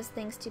take those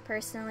things too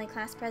personally,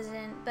 class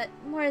president, but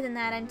more than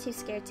that, I'm too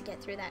scared to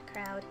get through that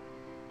crowd.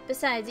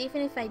 Besides,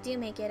 even if I do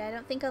make it, I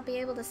don't think I'll be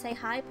able to say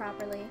hi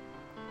properly.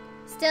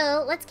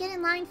 Still, let's get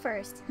in line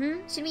first.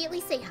 Should we at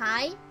least say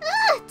hi?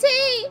 Ah,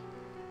 Tay!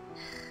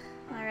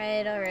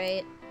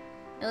 Alright.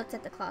 I looked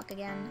at the clock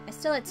again. I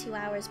still had 2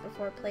 hours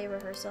before play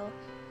rehearsal.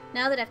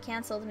 Now that I've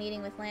cancelled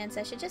meeting with Lance,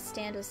 I should just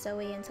stand with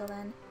Zoe until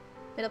then.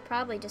 It'll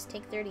probably just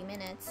take 30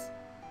 minutes.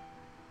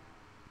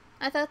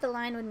 I thought the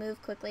line would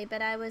move quickly,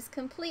 but I was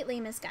completely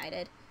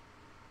misguided.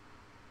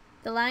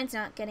 The line's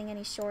not getting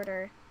any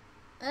shorter.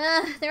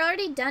 Ugh, they're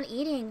already done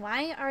eating.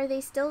 Why are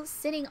they still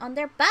sitting on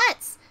their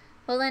butts?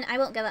 Well then, I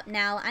won't give up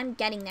now. I'm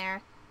getting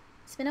there.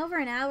 It's been over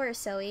an hour,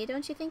 Zoe.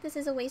 Don't you think this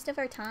is a waste of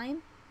our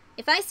time?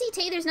 If I see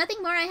Tay, there's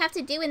nothing more I have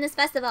to do in this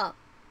festival.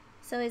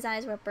 Zoe's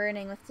eyes were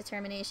burning with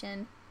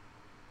determination.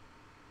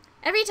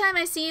 Every time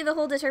I see the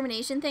whole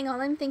determination thing,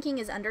 all I'm thinking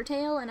is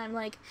Undertale, and I'm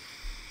like,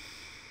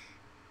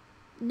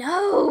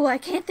 no, I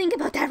can't think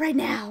about that right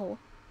now.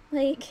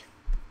 Like,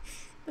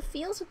 the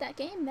feels with that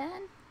game,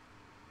 man.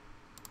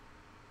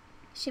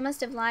 She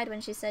must have lied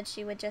when she said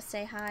she would just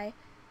say hi.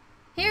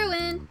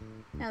 Heroine!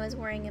 I was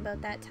worrying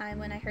about that time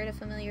when I heard a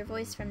familiar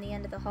voice from the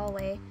end of the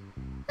hallway.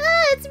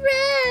 Ah, it's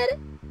Red!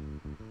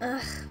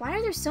 Ugh, why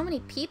are there so many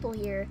people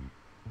here?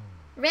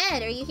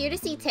 Red, are you here to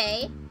see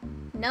Tay?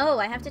 No,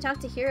 I have to talk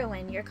to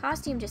Heroine. Your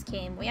costume just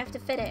came. We have to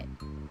fit it.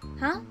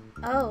 Huh?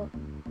 Oh.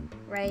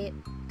 Right.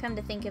 Come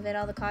to think of it,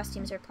 all the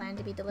costumes are planned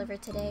to be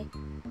delivered today.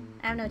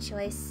 I have no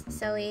choice.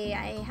 Zoe,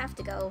 I have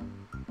to go.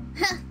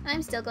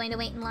 I'm still going to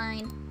wait in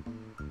line.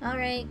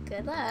 Alright,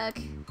 good luck.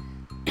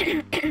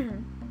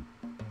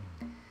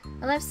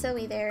 I left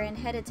Zoe there and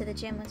headed to the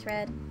gym with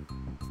Red.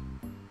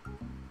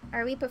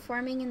 Are we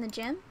performing in the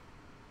gym?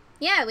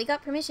 Yeah, we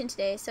got permission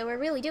today, so we're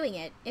really doing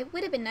it. It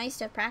would have been nice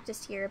to have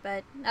practiced here,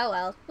 but oh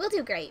well. We'll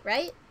do great,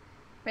 right?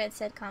 Red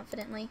said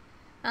confidently.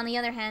 On the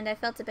other hand, I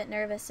felt a bit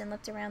nervous and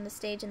looked around the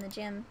stage in the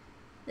gym.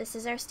 This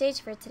is our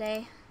stage for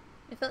today.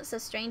 It felt so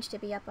strange to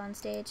be up on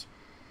stage.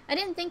 I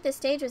didn't think the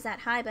stage was that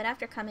high, but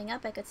after coming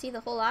up, I could see the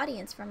whole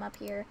audience from up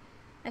here.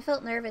 I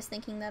felt nervous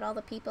thinking that all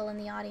the people in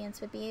the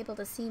audience would be able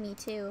to see me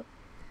too.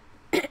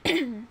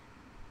 Who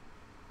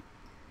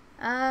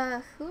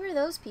are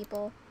those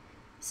people?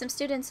 Some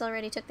students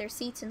already took their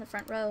seats in the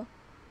front row.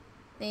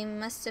 They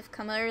must have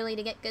come early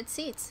to get good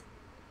seats.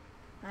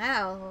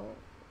 Wow.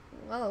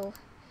 Whoa.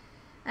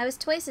 I was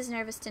twice as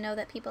nervous to know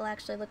that people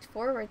actually looked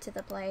forward to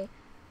the play.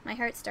 My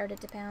heart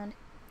started to pound.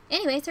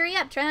 Anyways, hurry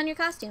up. Try on your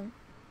costume.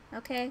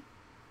 Okay.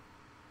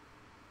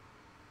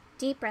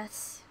 Deep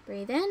breaths.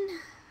 Breathe in.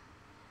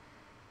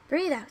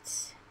 Breathe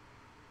out.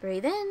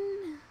 Breathe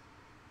in.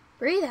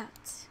 Breathe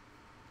out.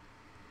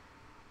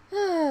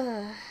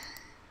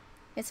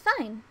 It's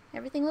fine.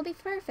 Everything will be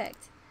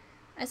perfect.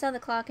 I saw the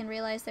clock and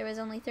realized there was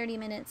only 30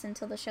 minutes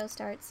until the show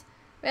starts.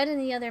 Red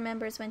and the other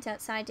members went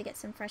outside to get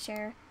some fresh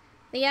air.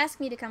 They asked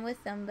me to come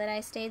with them, but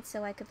I stayed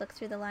so I could look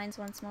through the lines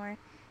once more.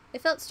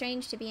 It felt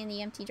strange to be in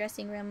the empty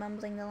dressing room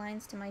mumbling the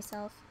lines to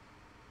myself.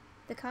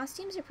 The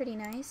costumes are pretty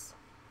nice.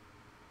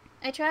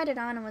 I tried it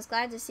on and was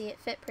glad to see it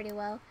fit pretty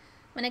well.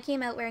 When I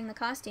came out wearing the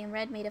costume,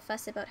 Red made a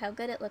fuss about how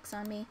good it looks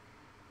on me.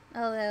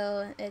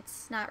 Although,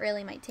 it's not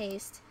really my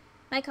taste.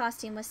 My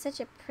costume was such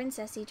a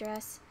princessy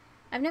dress.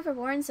 I've never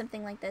worn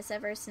something like this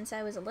ever since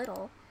I was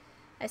little.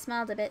 I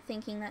smiled a bit,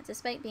 thinking that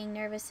despite being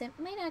nervous, it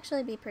might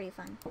actually be pretty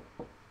fun.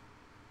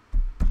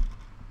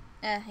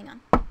 Hang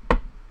on.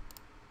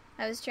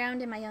 I was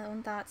drowned in my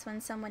own thoughts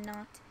when someone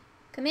knocked.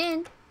 Come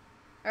in!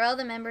 Are all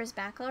the members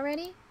back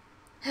already?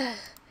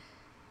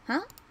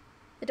 Huh?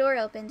 The door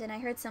opened and I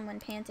heard someone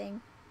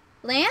panting.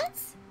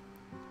 Lance?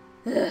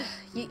 Ugh,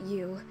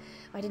 you.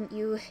 Why didn't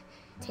you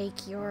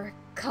take your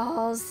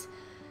calls?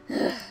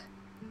 Ugh.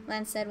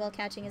 Lance said while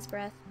catching his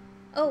breath.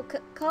 Oh,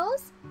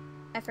 calls?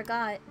 I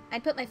forgot.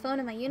 I'd put my phone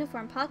in my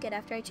uniform pocket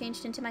after I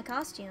changed into my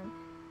costume.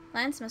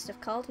 Lance must have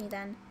called me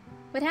then.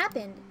 What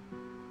happened?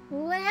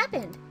 What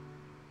happened?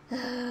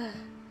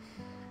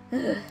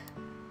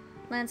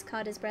 Lance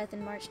caught his breath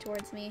and marched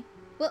towards me.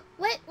 What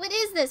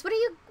is this? Where are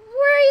you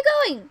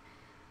going?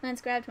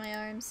 Lance grabbed my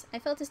arms. I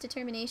felt his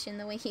determination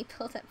the way he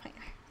pulled at my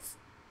arms.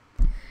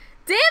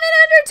 Damn it,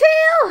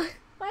 Undertale!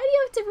 Why do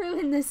you have to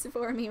ruin this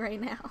for me right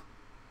now?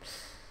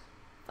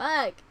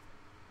 Fuck.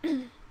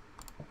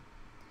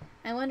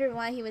 I wondered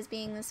why he was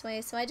being this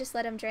way, so I just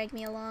let him drag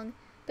me along.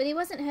 But he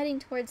wasn't heading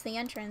towards the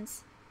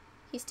entrance.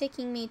 He's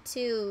taking me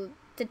to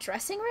the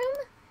dressing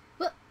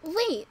room?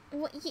 Wait,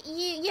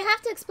 you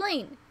have to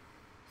explain.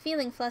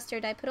 Feeling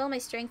flustered, I put all my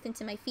strength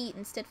into my feet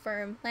and stood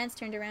firm. Lance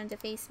turned around to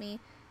face me.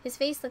 His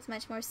face looked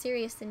much more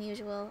serious than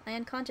usual. I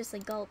unconsciously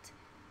gulped.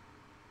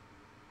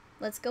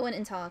 Let's go in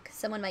and talk.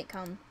 Someone might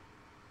come.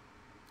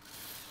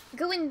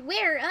 Go in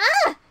where?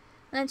 Ah!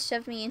 Lance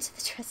shoved me into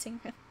the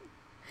dressing room.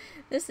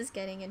 This is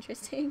getting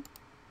interesting.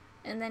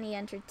 And then he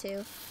entered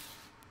too.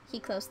 He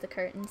closed the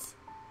curtains.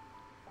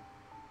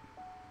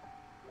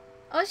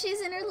 Oh,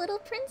 she's in her little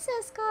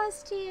princess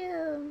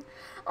costume.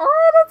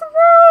 Oh, that's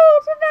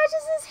right! It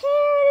matches his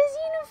hair and his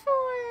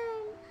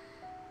uniform.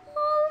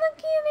 Oh, look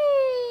at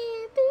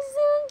it! They're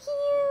so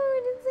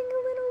cute! It's like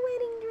a little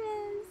wedding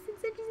dress,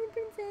 except she's a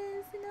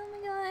princess, and oh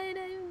my god,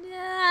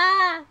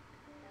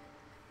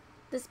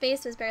 The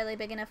space was barely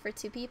big enough for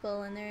two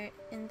people,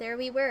 and there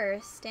we were,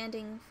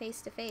 standing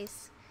face to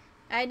face.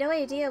 I had no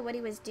idea what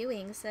he was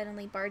doing,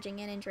 suddenly barging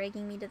in and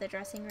dragging me to the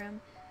dressing room.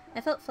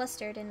 I felt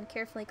flustered and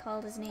carefully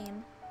called his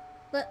name.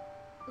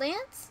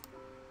 Lance?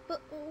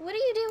 What are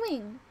you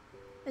doing?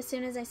 As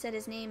soon as I said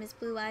his name, his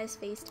blue eyes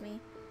faced me.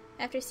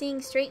 After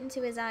seeing straight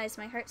into his eyes,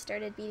 my heart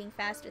started beating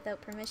fast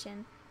without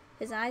permission.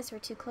 His eyes were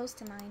too close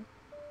to mine.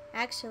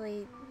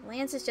 Actually,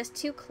 Lance is just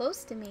too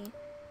close to me.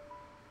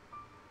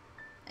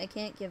 I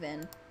can't give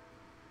in.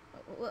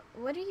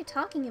 What are you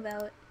talking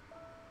about?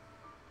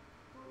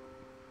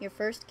 Your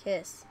first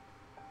kiss.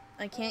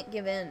 I can't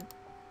give in.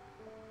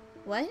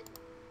 What?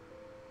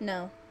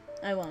 No,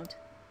 I won't.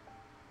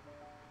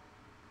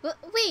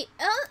 Wait,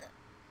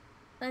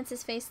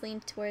 Lance's face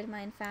leaned toward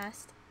mine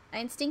fast. I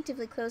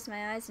instinctively closed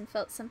my eyes and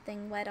felt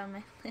something wet on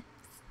my lips.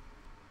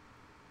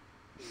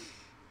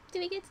 Do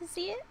we get to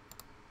see it?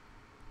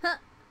 Huh?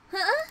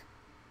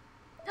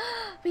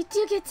 We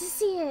do get to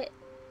see it!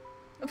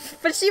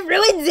 But she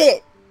ruins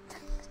it!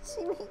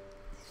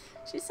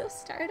 She's so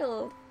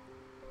startled.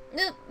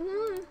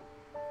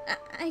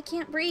 I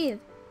can't breathe.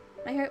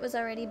 My heart was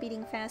already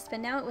beating fast, but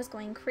now it was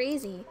going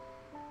crazy.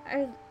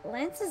 Are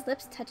Lance's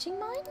lips touching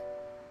mine?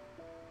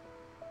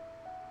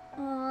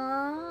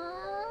 Aww.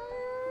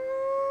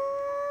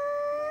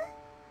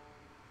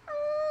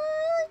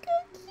 Oh, look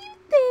how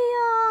cute they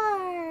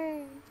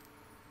are!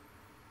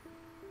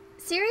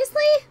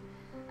 Seriously?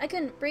 I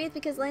couldn't breathe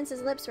because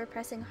Lance's lips were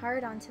pressing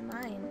hard onto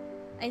mine.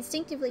 I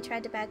instinctively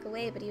tried to back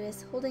away, but he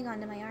was holding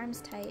onto my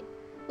arms tight.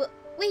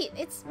 Wait,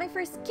 it's my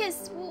first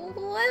kiss.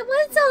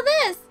 What's all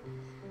this?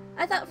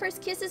 I thought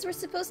first kisses were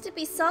supposed to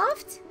be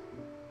soft?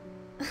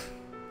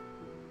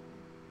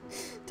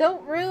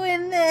 Don't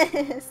ruin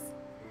this!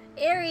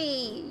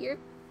 Ari,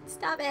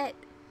 stop it.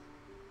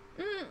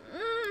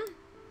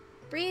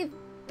 Breathe.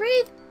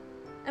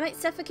 I might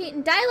suffocate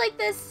and die like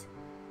this.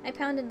 I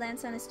pounded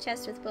Lance on his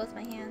chest with both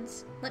my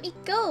hands. Let me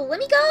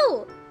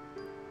go!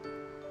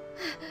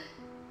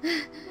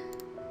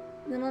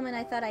 The moment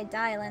I thought I'd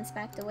die, Lance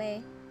backed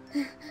away.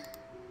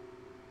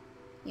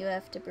 You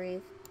have to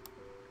breathe.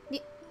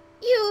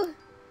 You!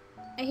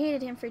 I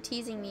hated him for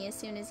teasing me as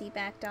soon as he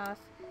backed off.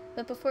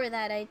 But before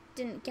that, I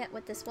didn't get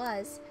what this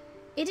was.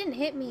 It didn't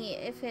hit me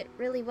if it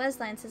really was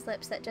Lance's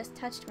lips that just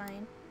touched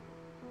mine.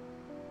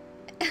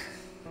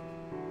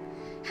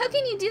 How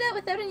can you do that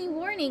without any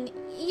warning?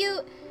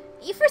 You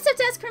first have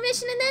to ask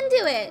permission and then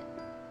do it!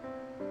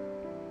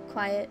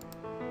 Quiet.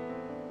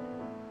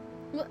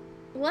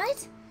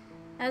 What?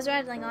 I was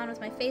rattling on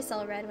with my face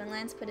all red when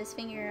Lance put his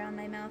finger on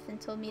my mouth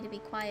and told me to be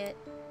quiet.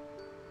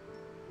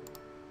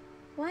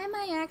 Why am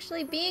I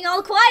actually being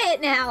all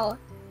quiet now?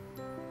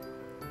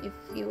 If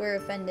you were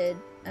offended,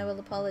 I will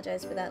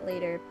apologize for that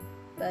later,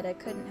 but I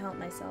couldn't help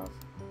myself.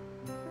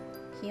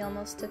 He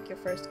almost took your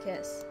first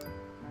kiss.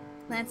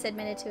 Lance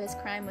admitted to his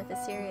crime with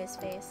a serious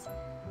face.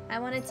 I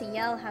wanted to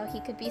yell how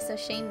he could be so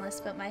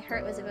shameless, but my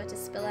heart was about to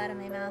spill out of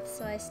my mouth,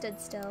 so I stood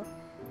still,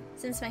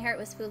 since my heart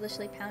was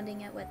foolishly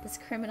pounding at what this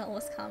criminal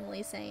was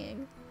calmly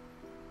saying.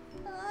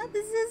 Aw,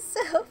 this is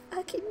so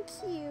fucking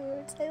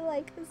cute. I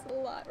like this a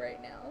lot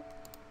right now.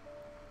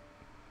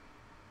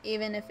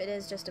 Even if it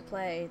is just a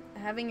play,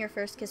 having your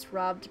first kiss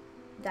robbed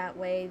that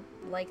way,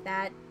 like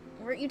that,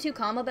 weren't you too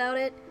calm about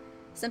it?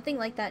 Something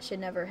like that should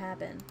never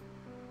happen.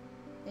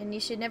 And you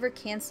should never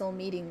cancel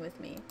meeting with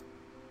me.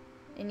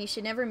 And you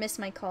should never miss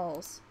my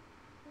calls.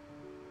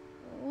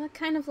 What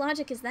kind of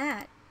logic is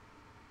that?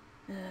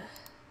 Ugh.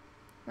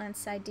 Lance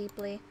sighed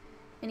deeply,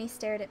 and he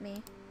stared at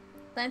me.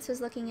 Lance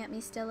was looking at me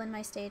still in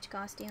my stage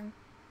costume.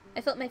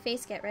 I felt my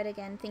face get red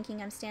again,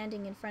 thinking I'm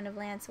standing in front of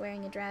Lance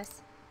wearing a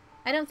dress.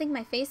 I don't think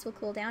my face will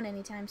cool down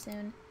anytime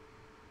soon.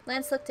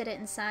 Lance looked at it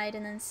and sighed,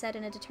 and then said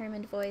in a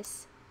determined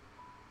voice,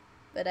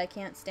 "But I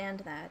can't stand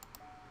that."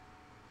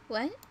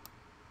 What?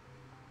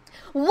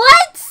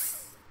 What?!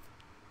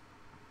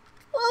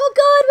 Oh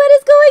god, what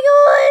is going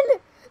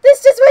on?!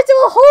 This just went to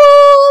a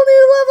whole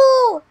new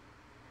level!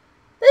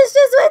 This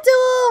just went to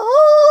a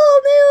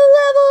whole new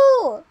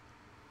level!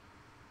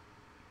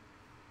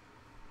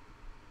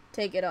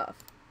 Take it off.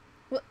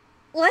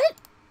 What?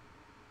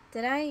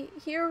 Did I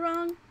hear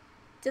wrong?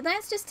 Did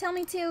Lance just tell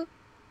me to?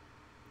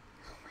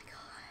 Oh my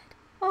god.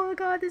 Oh my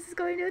god, this is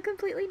going to a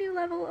completely new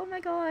level. Oh my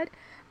god.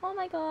 Oh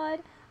my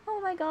god. Oh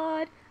my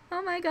god.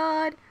 Oh my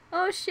god.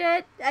 Oh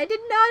shit. I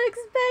did not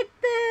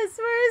expect this.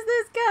 Where is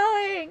this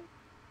going?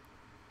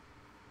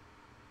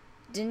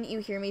 Didn't you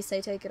hear me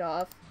say take it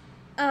off?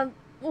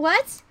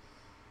 What?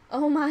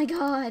 Oh my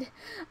god.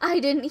 I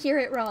didn't hear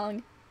it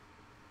wrong.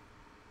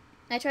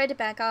 I tried to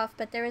back off,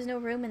 but there was no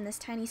room in this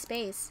tiny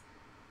space.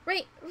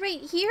 Right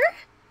here?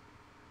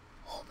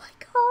 Oh my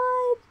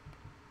god.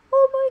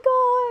 Oh my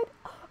god.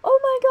 Oh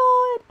my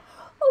god.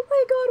 Oh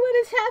my god, what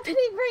is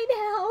happening right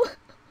now?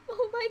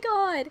 Oh my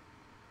god.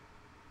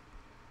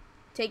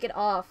 Take it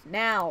off,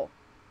 now.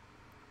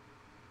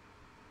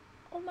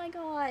 Oh my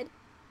god.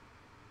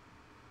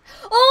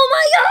 Oh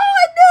my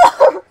god,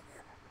 no!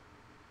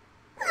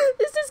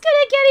 This is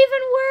gonna get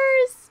even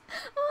worse.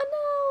 Oh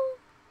no.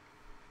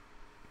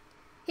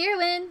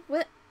 Heroine,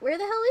 where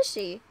the hell is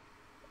she?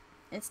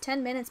 It's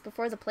 10 minutes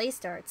before the play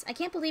starts. I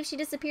can't believe she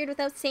disappeared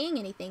without saying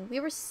anything.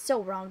 We were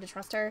so wrong to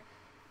trust her.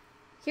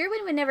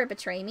 Heroine would never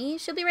betray me.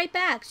 She'll be right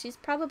back. She's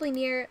probably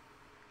near...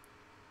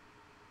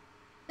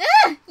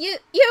 Ah! You're...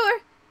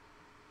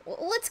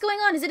 What's going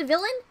on? Is it a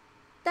villain?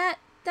 That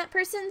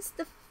person's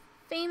the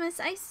famous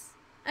ice...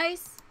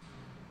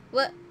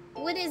 What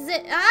is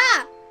it?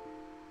 Ah!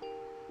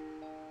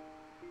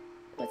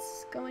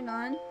 What's going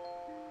on?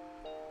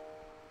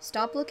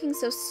 Stop looking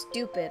so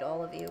stupid,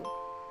 all of you.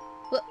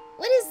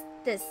 What is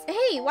this?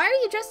 Hey, why are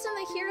you dressed in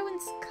the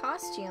heroine's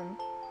costume?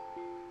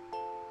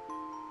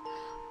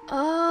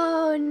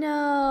 Oh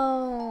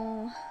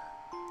no.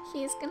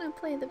 He's gonna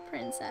play the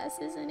princess,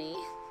 isn't he?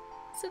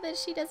 So that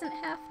she doesn't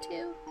have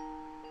to.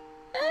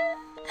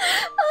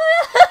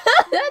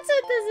 That's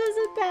what this is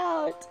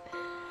about.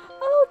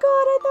 Oh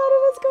god, I thought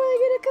it was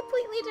going in a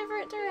completely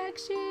different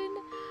direction.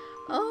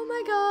 Oh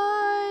my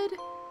god.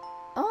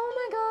 Oh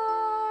my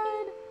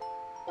god.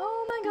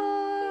 Oh my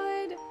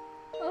god.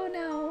 Oh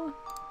no.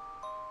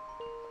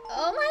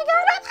 Oh my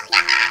god, oh my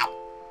god!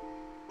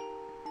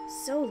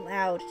 So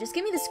loud. Just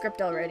give me the script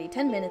already.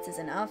 10 minutes is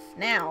enough.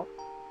 Now.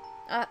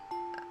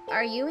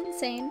 Are you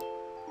insane?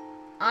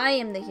 I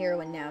am the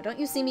heroine now. Don't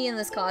you see me in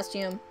this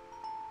costume?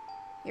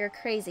 You're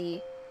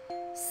crazy.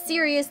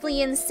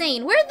 Seriously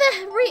insane. Where's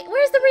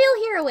the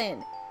real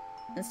heroine?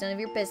 That's none of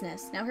your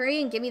business. Now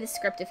hurry and give me the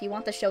script if you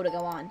want the show to go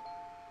on.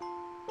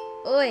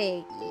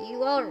 Oi,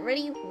 you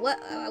already...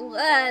 What?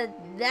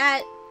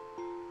 That...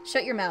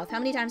 Shut your mouth. How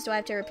many times do I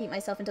have to repeat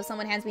myself until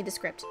someone hands me the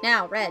script?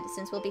 Now, Red,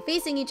 since we'll be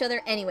facing each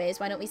other anyways,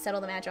 why don't we settle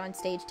the match on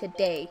stage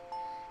today?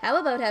 How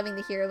about having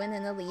the heroine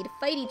and the lead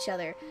fight each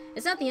other?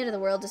 It's not the end of the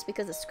world just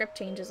because the script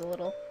changes a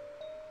little.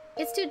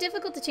 It's too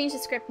difficult to change the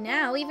script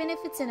now, even if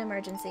it's an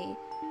emergency.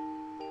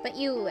 But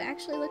you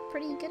actually look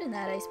pretty good in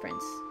that, Ice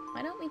Prince.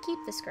 Why don't we keep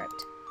the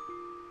script?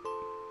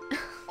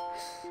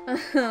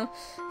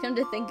 Come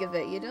to think of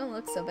it, you don't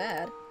look so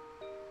bad.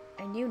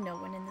 I knew no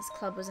one in this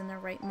club was in their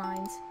right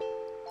minds.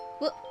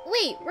 Well,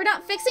 wait, we're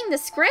not fixing the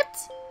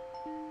script?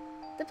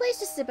 The play's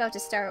just about to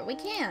start. We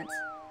can't.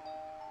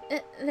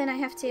 Then I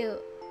have to,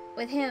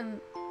 with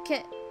him,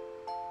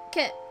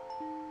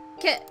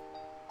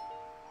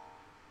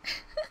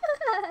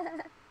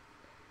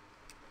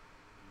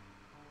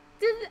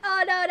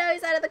 Oh no,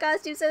 he's out of the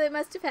costume, so it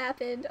must have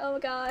happened. Oh my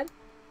god.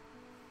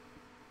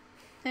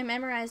 I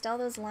memorized all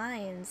those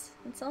lines.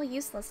 It's all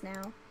useless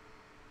now.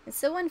 It's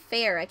so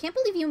unfair. I can't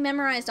believe you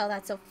memorized all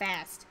that so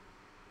fast.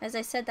 As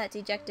I said that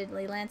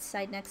dejectedly, Lance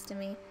sighed next to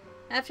me.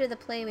 After the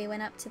play, we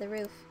went up to the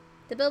roof.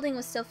 The building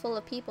was still full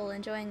of people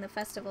enjoying the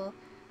festival.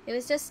 It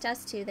was just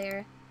us two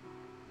there.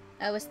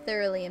 I was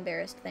thoroughly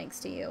embarrassed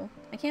thanks to you.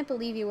 I can't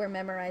believe you were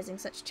memorizing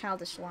such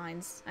childish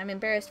lines. I'm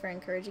embarrassed for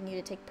encouraging you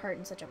to take part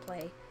in such a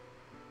play.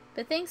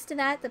 But thanks to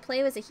that, the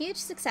play was a huge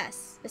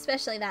success.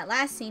 Especially that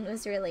last scene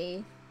was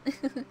really...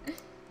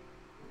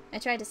 I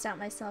tried to stop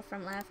myself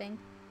from laughing.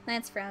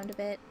 Lance frowned a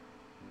bit.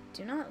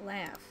 Do not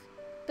laugh.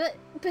 But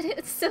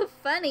it's so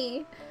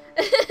funny.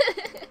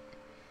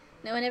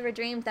 No one ever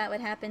dreamed that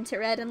would happen to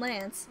Red and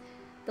Lance.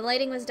 The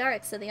lighting was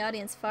dark, so the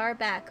audience far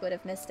back would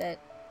have missed it.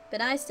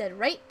 But I stood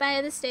right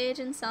by the stage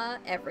and saw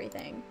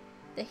everything.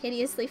 The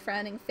hideously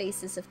frowning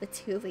faces of the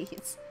two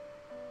leads.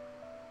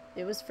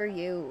 It was for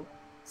you.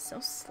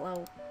 So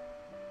slow.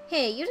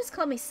 Hey, you just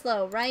called me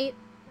slow, right?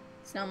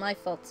 It's not my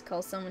fault to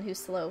call someone who's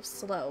slow,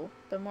 slow.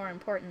 But more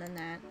important than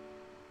that.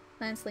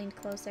 Lance leaned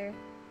closer.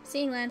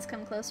 Seeing Lance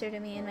come closer to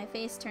me and my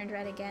face turned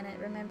red again at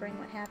remembering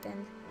what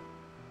happened.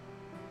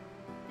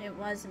 It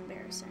was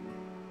embarrassing,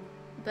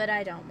 but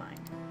I don't mind.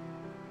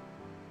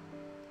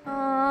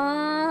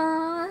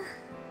 Aww.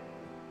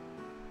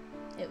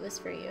 It was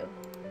for you.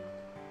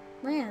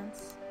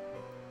 Lance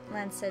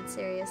said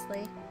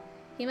seriously.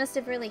 He must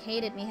have really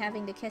hated me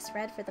having to kiss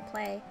Red for the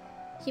play.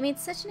 He made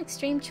such an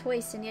extreme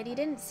choice, and yet he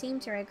didn't seem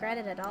to regret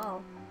it at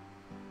all.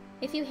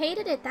 If you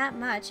hated it that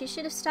much, you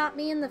should have stopped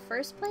me in the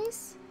first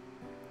place?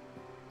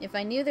 If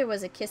I knew there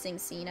was a kissing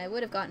scene, I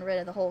would have gotten rid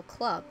of the whole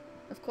club.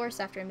 Of course,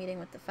 after a meeting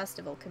with the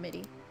festival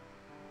committee.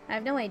 I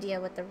have no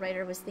idea what the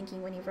writer was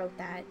thinking when he wrote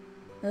that.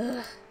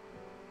 Ugh.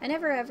 I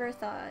never ever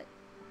thought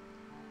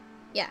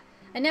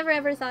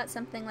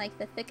something like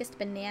the thickest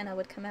banana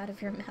would come out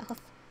of your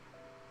mouth.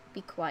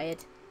 Be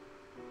quiet.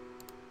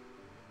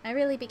 I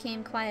really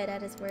became quiet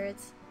at his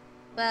words.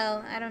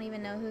 Well, I don't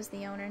even know who's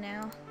the owner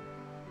now.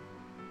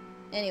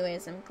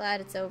 Anyways, I'm glad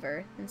it's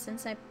over, and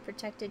since I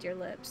protected your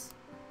lips,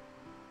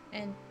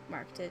 and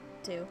marked it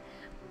too.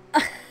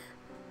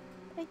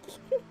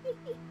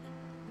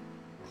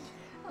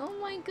 Oh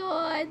my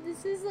god,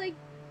 this is like...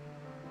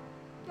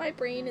 My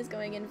brain is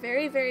going in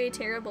very, very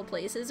terrible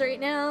places right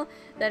now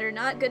that are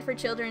not good for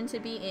children to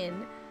be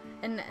in.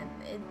 And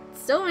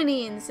so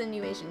many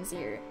insinuations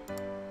here.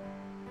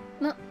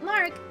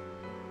 Mark!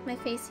 My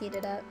face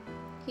heated up.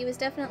 He was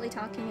definitely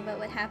talking about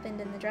what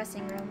happened in the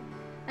dressing room.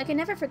 I can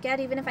never forget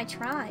even if I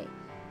try.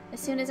 As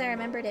soon as I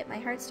remembered it, my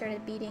heart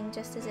started beating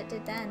just as it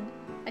did then.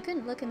 I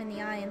couldn't look him in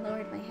the eye and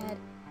lowered my head.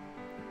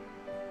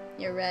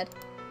 You're red.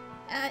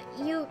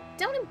 You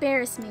don't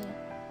embarrass me.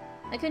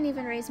 I couldn't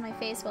even raise my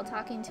face while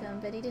talking to him,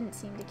 but he didn't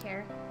seem to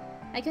care.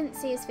 I couldn't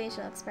see his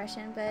facial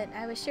expression, but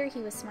I was sure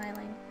he was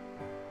smiling.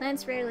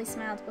 Lance rarely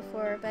smiled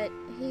before, but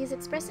he's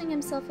expressing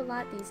himself a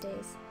lot these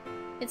days.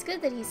 It's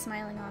good that he's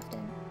smiling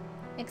often.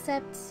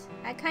 Except,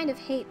 I kind of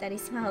hate that he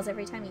smiles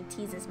every time he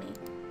teases me.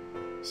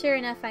 Sure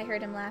enough, I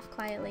heard him laugh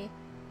quietly.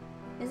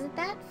 Is it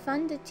that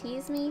fun to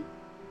tease me?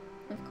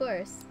 Of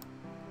course.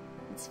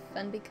 It's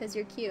fun because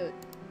you're cute.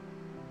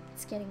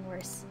 It's getting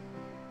worse.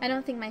 I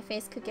don't think my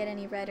face could get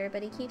any redder,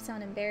 but he keeps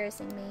on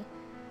embarrassing me.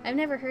 I've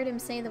never heard him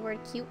say the word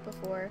cute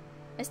before.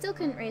 I still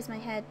couldn't raise my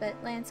head,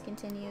 but Lance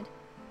continued.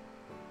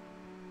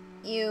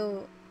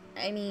 Ari.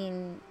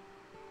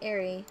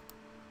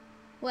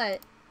 What?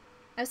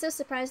 I was so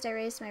surprised I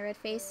raised my red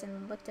face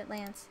and looked at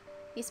Lance.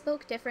 He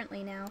spoke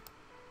differently now.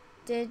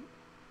 Did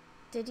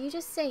you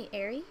just say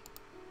Ari?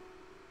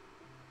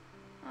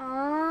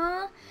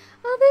 Aww.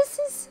 Oh, this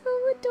is so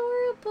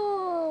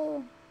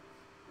adorable.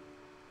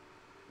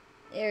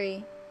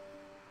 Ari,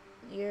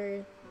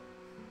 you're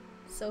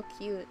so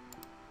cute.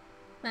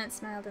 Lance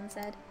smiled and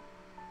said.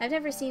 I've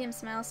never seen him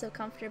smile so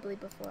comfortably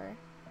before.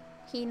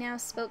 He now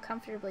spoke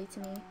comfortably to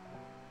me.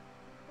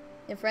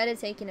 If Red had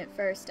taken it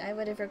first, I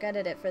would have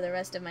regretted it for the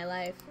rest of my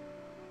life.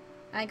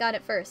 I got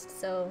it first,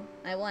 so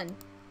I won.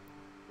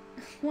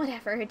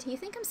 Whatever, do you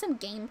think I'm some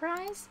game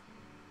prize?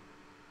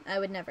 I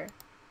would never.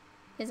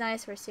 His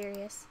eyes were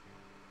serious.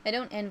 I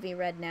don't envy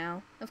Red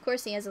now. Of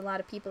course he has a lot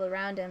of people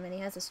around him, and he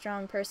has a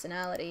strong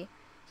personality.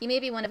 He may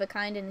be one of a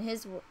kind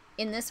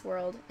in this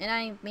world, and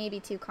I may be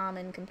too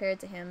common compared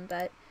to him,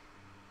 but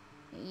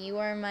you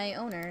are my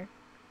owner.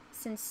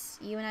 Since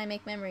you and I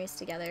make memories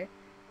together,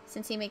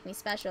 since you make me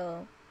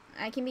special,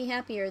 I can be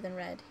happier than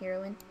Red,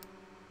 heroine.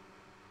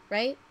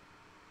 Right?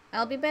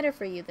 I'll be better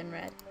for you than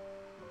Red.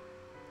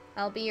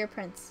 I'll be your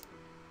prince.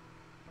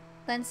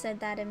 Len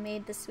said that and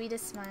made the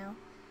sweetest smile.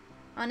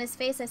 On his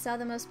face I saw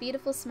the most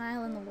beautiful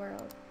smile in the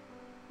world.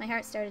 My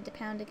heart started to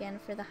pound again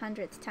for the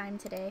 100th time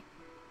today.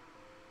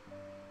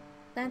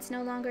 Lance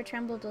no longer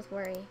trembled with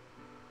worry.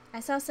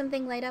 I saw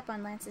something light up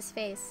on Lance's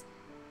face.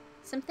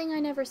 Something I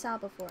never saw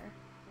before.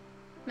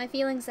 My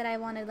feelings that I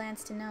wanted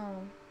Lance to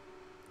know.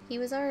 He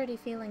was already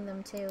feeling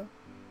them too.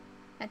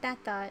 At that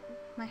thought,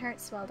 my heart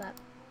swelled up.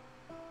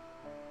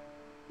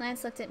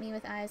 Lance looked at me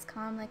with eyes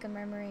calm like a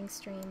murmuring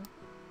stream.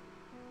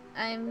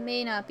 I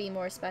may not be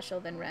more special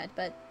than Red,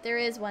 but there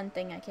is one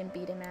thing I can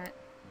beat him at.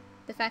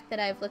 The fact that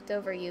I've looked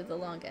over you the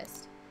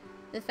longest.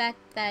 The fact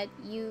that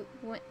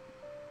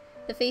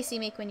the face you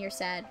make when you're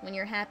sad, when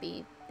you're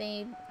happy,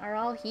 they are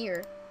all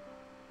here.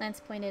 Lance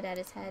pointed at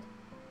his head.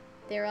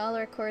 They're all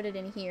recorded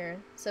in here,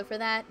 so for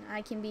that,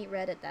 I can beat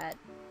Red at that.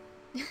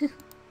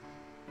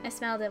 I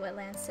smiled at what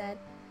Lance said.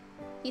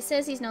 He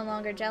says he's no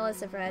longer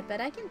jealous of Red, but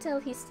I can tell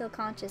he's still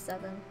conscious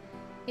of him.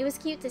 It was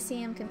cute to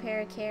see him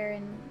compare care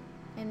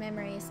and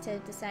memories to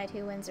decide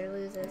who wins or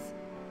loses.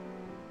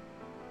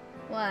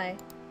 Why?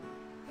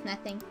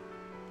 Nothing.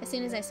 As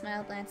soon as I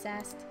smiled, Lance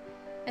asked.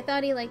 I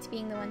thought he liked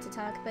being the one to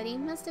talk, but he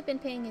must have been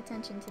paying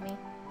attention to me.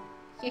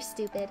 You're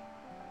stupid.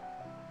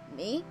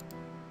 Me?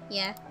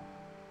 Yeah.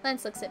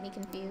 Lance looks at me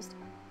confused.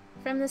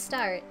 From the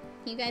start,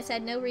 you guys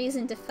had no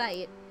reason to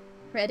fight.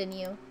 Red and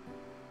you.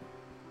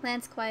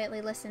 Lance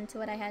quietly listened to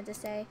what I had to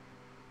say.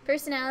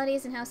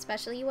 Personalities and how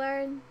special you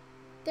are,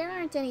 there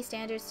aren't any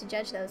standards to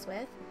judge those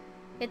with.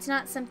 It's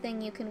not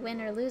something you can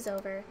win or lose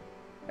over.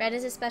 Red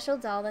is a special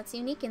doll that's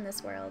unique in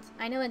this world.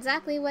 I know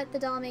exactly what the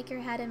doll maker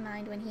had in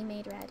mind when he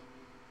made Red.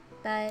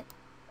 but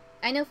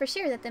I know for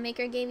sure that the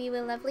Maker gave you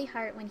a lovely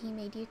heart when he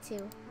made you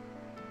too.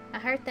 A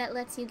heart that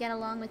lets you get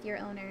along with your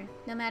owner.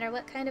 No matter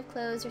what kind of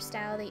clothes or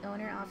style the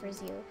owner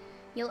offers you,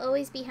 you'll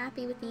always be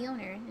happy with the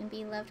owner and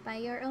be loved by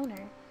your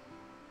owner.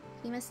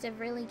 He must have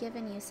really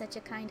given you such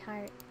a kind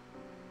heart.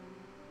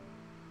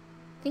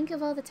 Think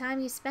of all the time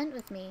you spent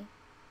with me.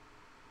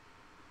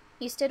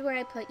 You stood where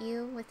I put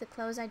you, with the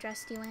clothes I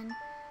dressed you in,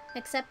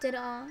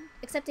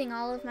 accepting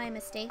all of my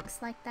mistakes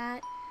like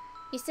that.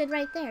 You stood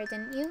right there,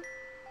 didn't you?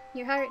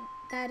 Your heart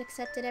that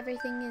accepted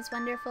everything is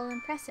wonderful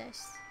and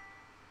precious.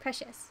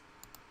 Precious.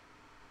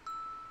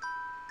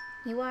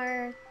 You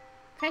are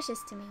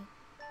precious to me.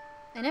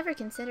 I never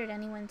considered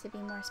anyone to be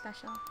more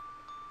special.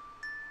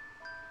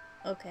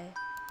 Okay.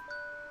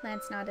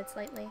 Lance nodded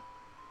slightly.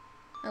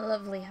 A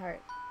lovely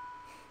heart.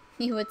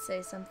 You would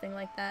say something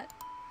like that.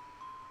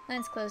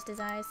 Lance closed his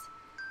eyes.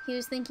 He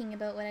was thinking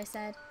about what I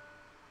said.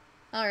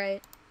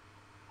 Alright.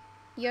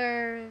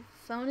 Your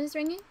phone is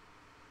ringing?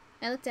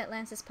 I looked at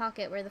Lance's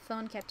pocket where the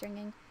phone kept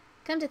ringing.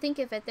 Come to think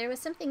of it, there was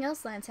something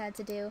else Lance had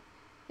to do.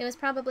 It was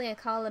probably a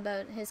call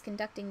about his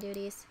conducting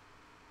duties.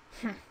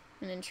 An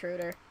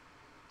intruder.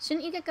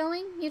 Shouldn't you get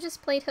going? You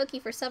just played hooky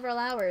for several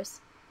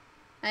hours.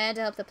 I had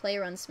to help the play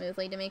run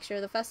smoothly to make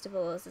sure the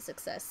festival was a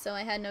success, so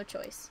I had no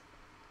choice.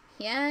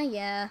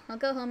 Yeah. I'll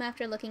go home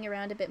after looking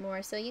around a bit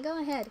more, so you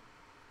go ahead.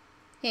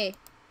 Hey.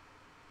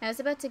 I was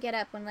about to get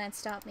up when Lance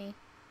stopped me.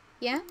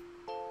 Yeah?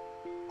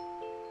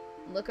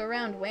 Look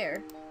around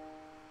where?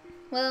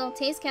 Well,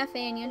 Tay's Cafe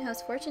and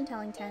Yunho's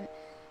fortune-telling tent.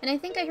 And I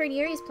think I heard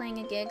Yuri's playing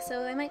a gig,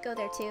 so I might go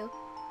there too.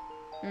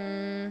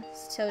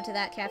 So to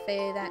that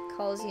cafe that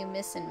calls you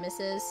Miss and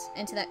Mrs.,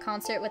 and to that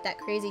concert with that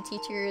crazy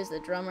teacher as the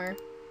drummer.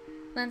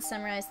 Lance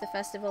summarized the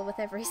festival with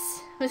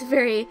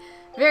very,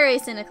 very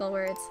cynical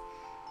words.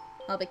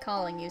 I'll be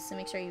calling you, so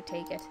make sure you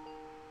take it.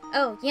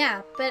 Oh,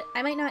 yeah, but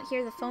I might not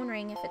hear the phone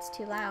ring if it's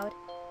too loud.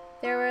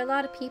 There were a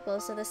lot of people,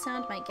 so the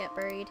sound might get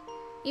buried.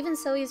 Even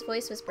Zoe's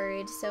voice was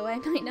buried, so I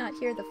might not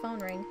hear the phone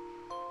ring.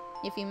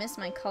 If you miss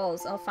my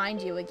calls, I'll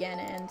find you again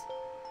and...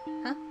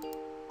 Huh?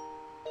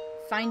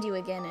 Find you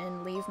again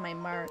and leave my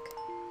mark.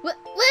 What?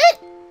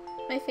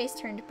 My face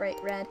turned bright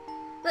red.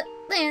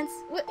 Lance,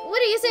 what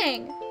are you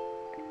saying?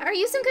 Are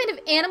you some kind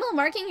of animal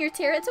marking your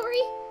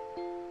territory?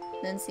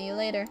 Then see you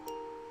later.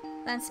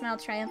 Lance smiled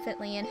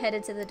triumphantly and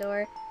headed to the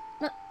door.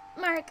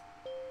 Mark.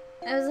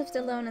 I was left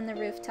alone on the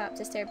rooftop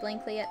to stare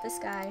blankly at the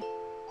sky.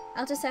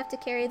 I'll just have to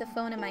carry the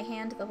phone in my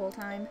hand the whole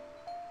time.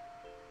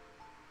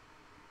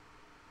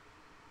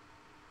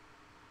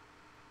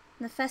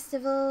 The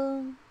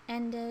festival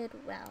ended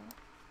well.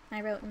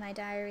 I wrote in my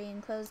diary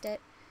and closed it.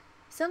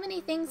 So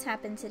many things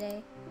happened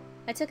today.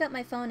 I took out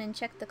my phone and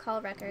checked the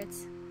call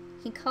records.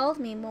 He called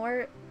me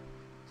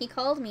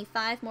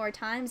 5 more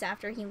times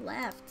after he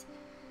left.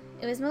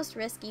 It was most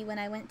risky when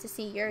I went to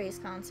see Yuri's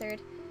concert.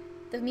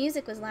 The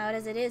music was loud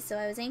as it is, so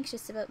I was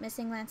anxious about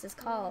missing Lance's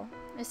call.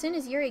 As soon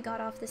as Yuri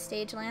got off the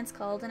stage, Lance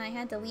called, and I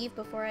had to leave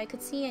before I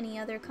could see any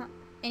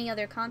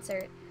other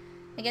concert.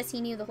 I guess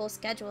he knew the whole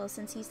schedule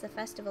since he's the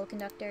festival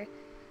conductor.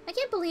 I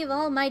can't believe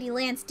almighty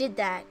Lance did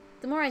that.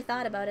 The more I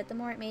thought about it, the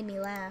more it made me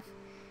laugh.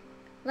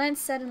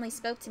 Lance suddenly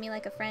spoke to me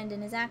like a friend,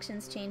 and his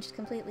actions changed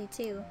completely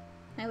too.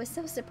 I was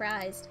so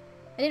surprised.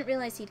 I didn't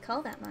realize he'd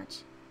call that much.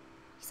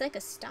 He's like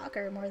a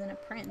stalker more than a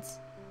prince.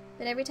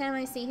 But every time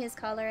I see his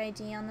caller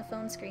ID on the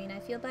phone screen, I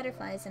feel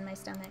butterflies in my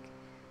stomach.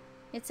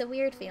 It's a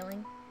weird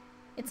feeling.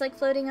 It's like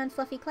floating on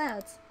fluffy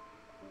clouds.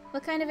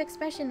 What kind of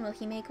expression will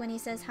he make when he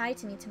says hi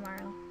to me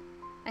tomorrow?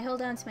 I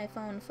hold on to my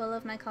phone, full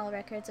of my call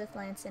records with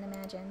Lance, and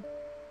imagine.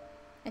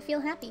 I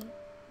feel happy.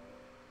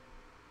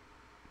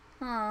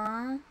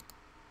 Aww.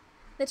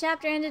 The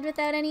chapter ended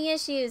without any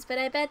issues, but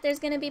I bet there's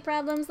gonna be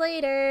problems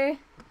later.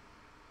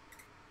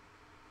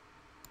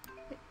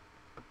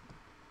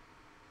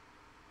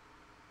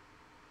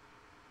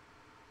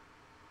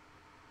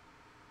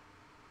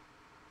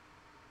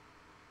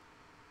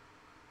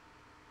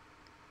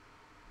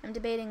 I'm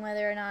debating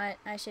whether or not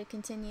I should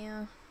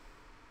continue.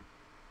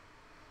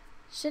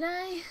 Should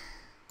I?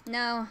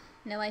 No,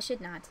 I should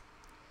not.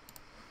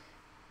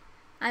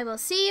 I will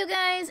see you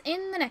guys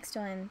in the next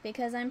one,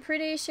 because I'm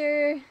pretty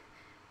sure...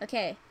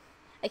 Okay,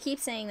 I keep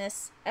saying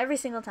this every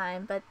single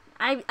time, but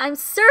I'm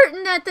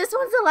certain that this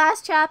one's the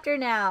last chapter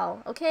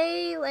now,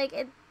 okay?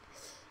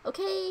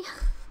 Okay?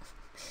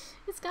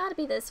 It's gotta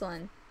be this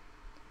one.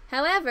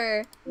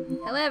 However,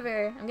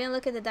 I'm gonna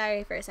look at the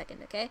diary for a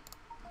second, okay?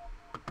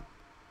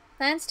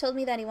 Lance told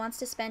me that he wants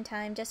to spend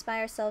time just by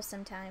ourselves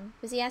sometime.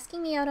 Was he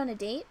asking me out on a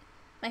date?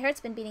 My heart's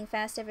been beating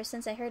fast ever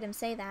since I heard him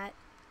say that.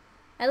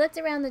 I looked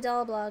around the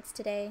doll blogs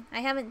today.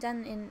 I haven't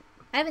done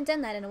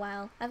that in a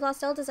while. I've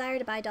lost all desire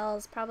to buy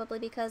dolls, probably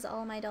because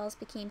all my dolls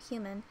became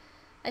human.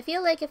 I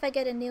feel like if I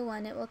get a new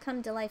one, it will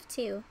come to life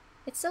too.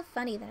 It's so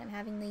funny that I'm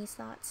having these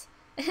thoughts.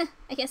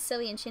 I guess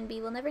Zoe and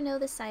Shinbi will never know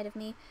this side of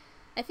me.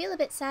 I feel a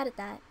bit sad at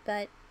that,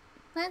 but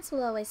Lance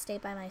will always stay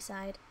by my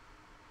side.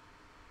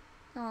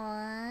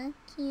 Aww,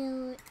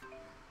 cute.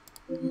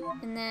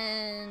 And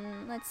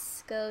then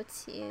let's go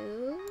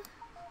to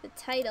the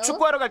title.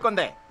 축구하러 갈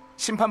건데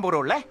심판 보러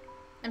올래?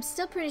 I'm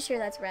still pretty sure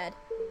that's red.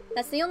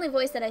 That's the only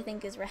voice that I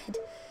think is red.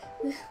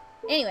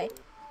 Anyway,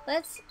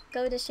 let's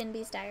go to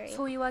Shinbi's diary.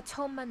 소희와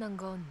처음 만난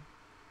건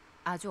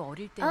아주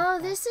어릴 Oh,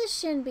 때였다. this is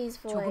Shinbi's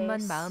voice.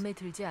 조금만 마음에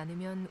들지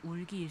않으면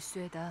울기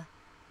일쑤에다.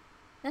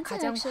 That's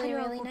가장 actually a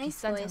really 화려하고 nice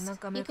비싼 voice.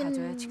 장난감을 You can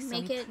가져야 직성이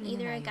make it 풀리는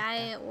either a guy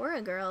아이였다. or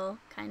a girl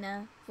kind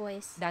of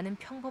voice. 나는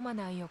평범한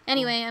아이였고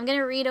Anyway, I'm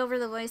gonna read over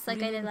the voice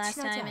like I did 우리는 last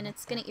친하지 time, and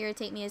it's gonna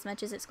irritate me as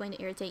much as it's going to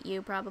irritate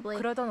you, probably.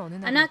 그러던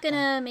어느 I'm not 날이었다.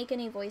 gonna make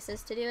any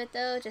voices to do it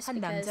though, just 한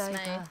because my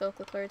남자애가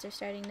vocal cords are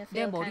starting to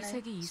내 feel kind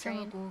머리색이 of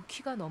strained. 이상하고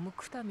키가 너무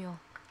크다며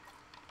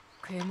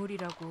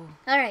괴물이라고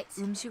Alright,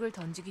 음식을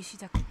던지기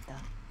시작했다.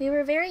 we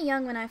were very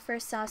young when I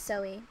first saw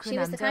Zoe. 그 She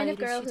was the kind of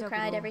남자아이를 girl who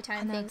cried 시작으로 every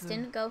time 하나, things 둘,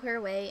 didn't go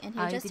her way, and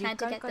who just 아이들이 had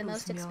to get the 깔깔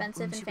most 웃으며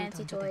expensive and 음식을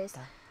fancy toys.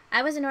 던져댔다.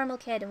 I was a normal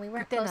kid, and we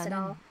weren't 그때 close at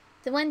나는 all.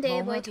 The one day,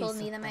 a boy 멍하게 told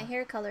me that my 있었다.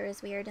 hair color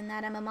is weird and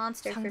that I'm a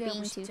monster for 상대하고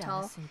being too 싶지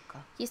tall. 않았으니까.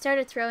 He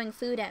started throwing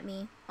food at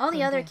me. All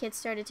the other 그런데 kids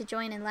started to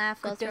join and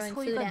laugh while 그때 throwing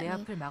food 소희가 at 내 me.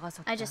 앞을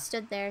막아섰다. I just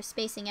stood there,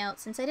 spacing out,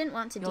 since I didn't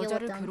want to deal with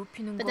여자를 them.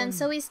 괴롭히는 But then 건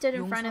Zoe stood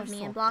in front 용서할 of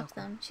me 수 and blocked 없다고.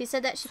 them. She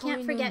said that she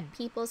can't forget 소희는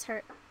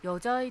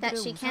that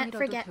she 여자아이들의 can't 우상이라도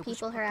forget 되고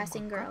people 싶었던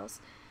harassing 걸까?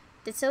 girls.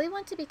 Did Zoe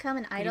want to become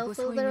an idol 그리고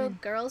for little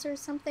소희는 girls or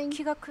something?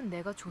 키가 큰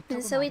내가 And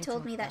좋다고 Zoe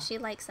told me that 말해주었다. she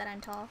likes that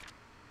I'm tall.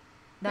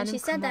 When 나는 she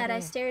그 said that, I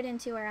말에 stared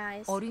into her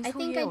eyes. 어린 I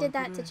think 소희의 I did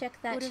that to 얼굴을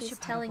check that 또렷이 she's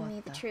telling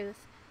me the 바라보았다. truth.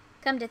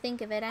 Come to think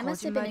of it, I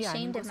must have been 거짓말이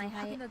ashamed 아닌 of my 것을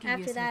height. 확인하기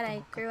After that,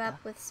 I 위해서였던 것 grew 같다. up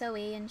with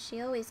Zoe, and she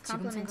always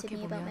지금 complimented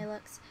me about my 생각해보면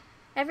looks.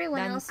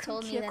 Everyone 난 else 큰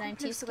told me 키에 that I'm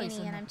too 콤플렉스가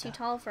skinny and 있었나 I'm too 보다.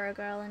 tall for a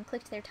girl and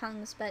clicked their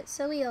tongues, but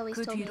Zoe always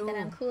그 told me 뒤로 that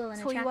I'm cool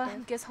and 소희와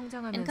attractive, 함께 and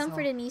성장하면서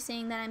comforted me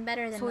saying that I'm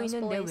better than most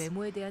소희는 내 boys.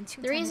 외모에 대한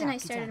The 칭찬을 reason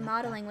I 아끼지 started 않았다.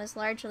 modeling was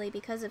largely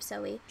because of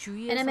Zoe,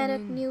 and I met a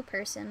주위에서는 new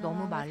person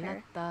너무 along with her,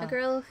 말랐다. a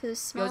girl whose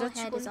small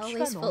head 여자치고는 is 키가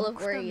always full 너무 of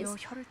worries,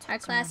 크다며 혀를 our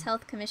class 찼지만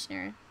health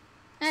commissioner.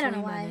 I don't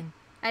know why. 소희만은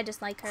I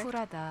just like her.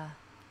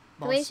 쿨하다,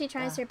 The way she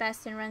tries her 멋있다.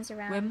 best and runs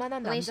around,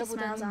 웬만한 the way she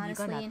smiles 남자보다는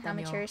네가 honestly and how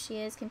낫다며 mature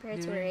she is compared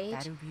to her 늘 age,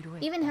 나를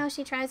위로했다. even how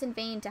she tries in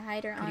vain to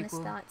hide her honest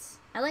그리고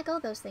thoughts. I like all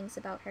those things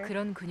about her.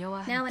 그런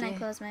그녀와 Now when I 함께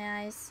close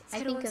my eyes,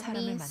 I 새로운 think of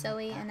me, 사람을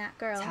Zoe, and that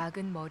girl.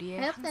 작은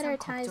머리에 I hope that our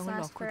항상 ties 걱정을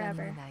last 넣고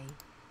forever. 다니는 아이.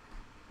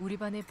 우리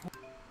반의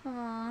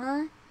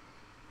Aww.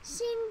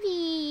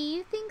 Shinbi,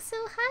 you think so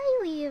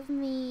highly of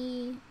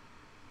me.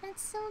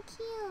 That's so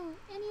cute.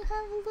 And you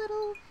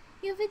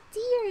have a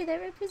deer that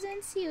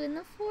represents you in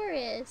the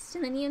forest.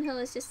 And then Yunho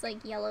is just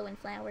like yellow and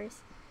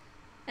flowers.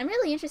 I'm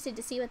really interested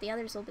to see what the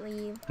others will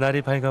believe.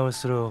 날이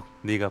밝아올수록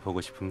네가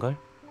보고 싶은걸?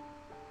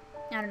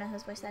 I don't know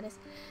whose voice that is.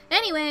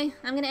 Anyway,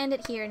 I'm gonna end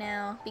it here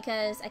now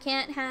because I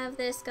can't have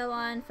this go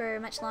on for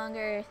much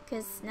longer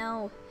because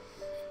no,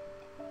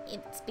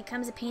 it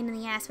becomes a pain in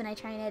the ass when I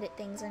try and edit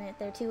things when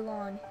they're too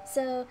long.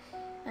 So,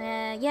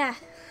 yeah.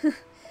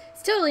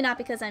 It's totally not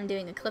because I'm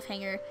doing a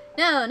cliffhanger.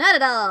 No, not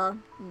at all.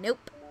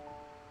 Nope.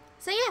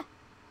 So yeah,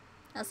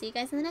 I'll see you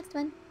guys in the next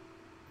one.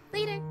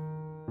 Later.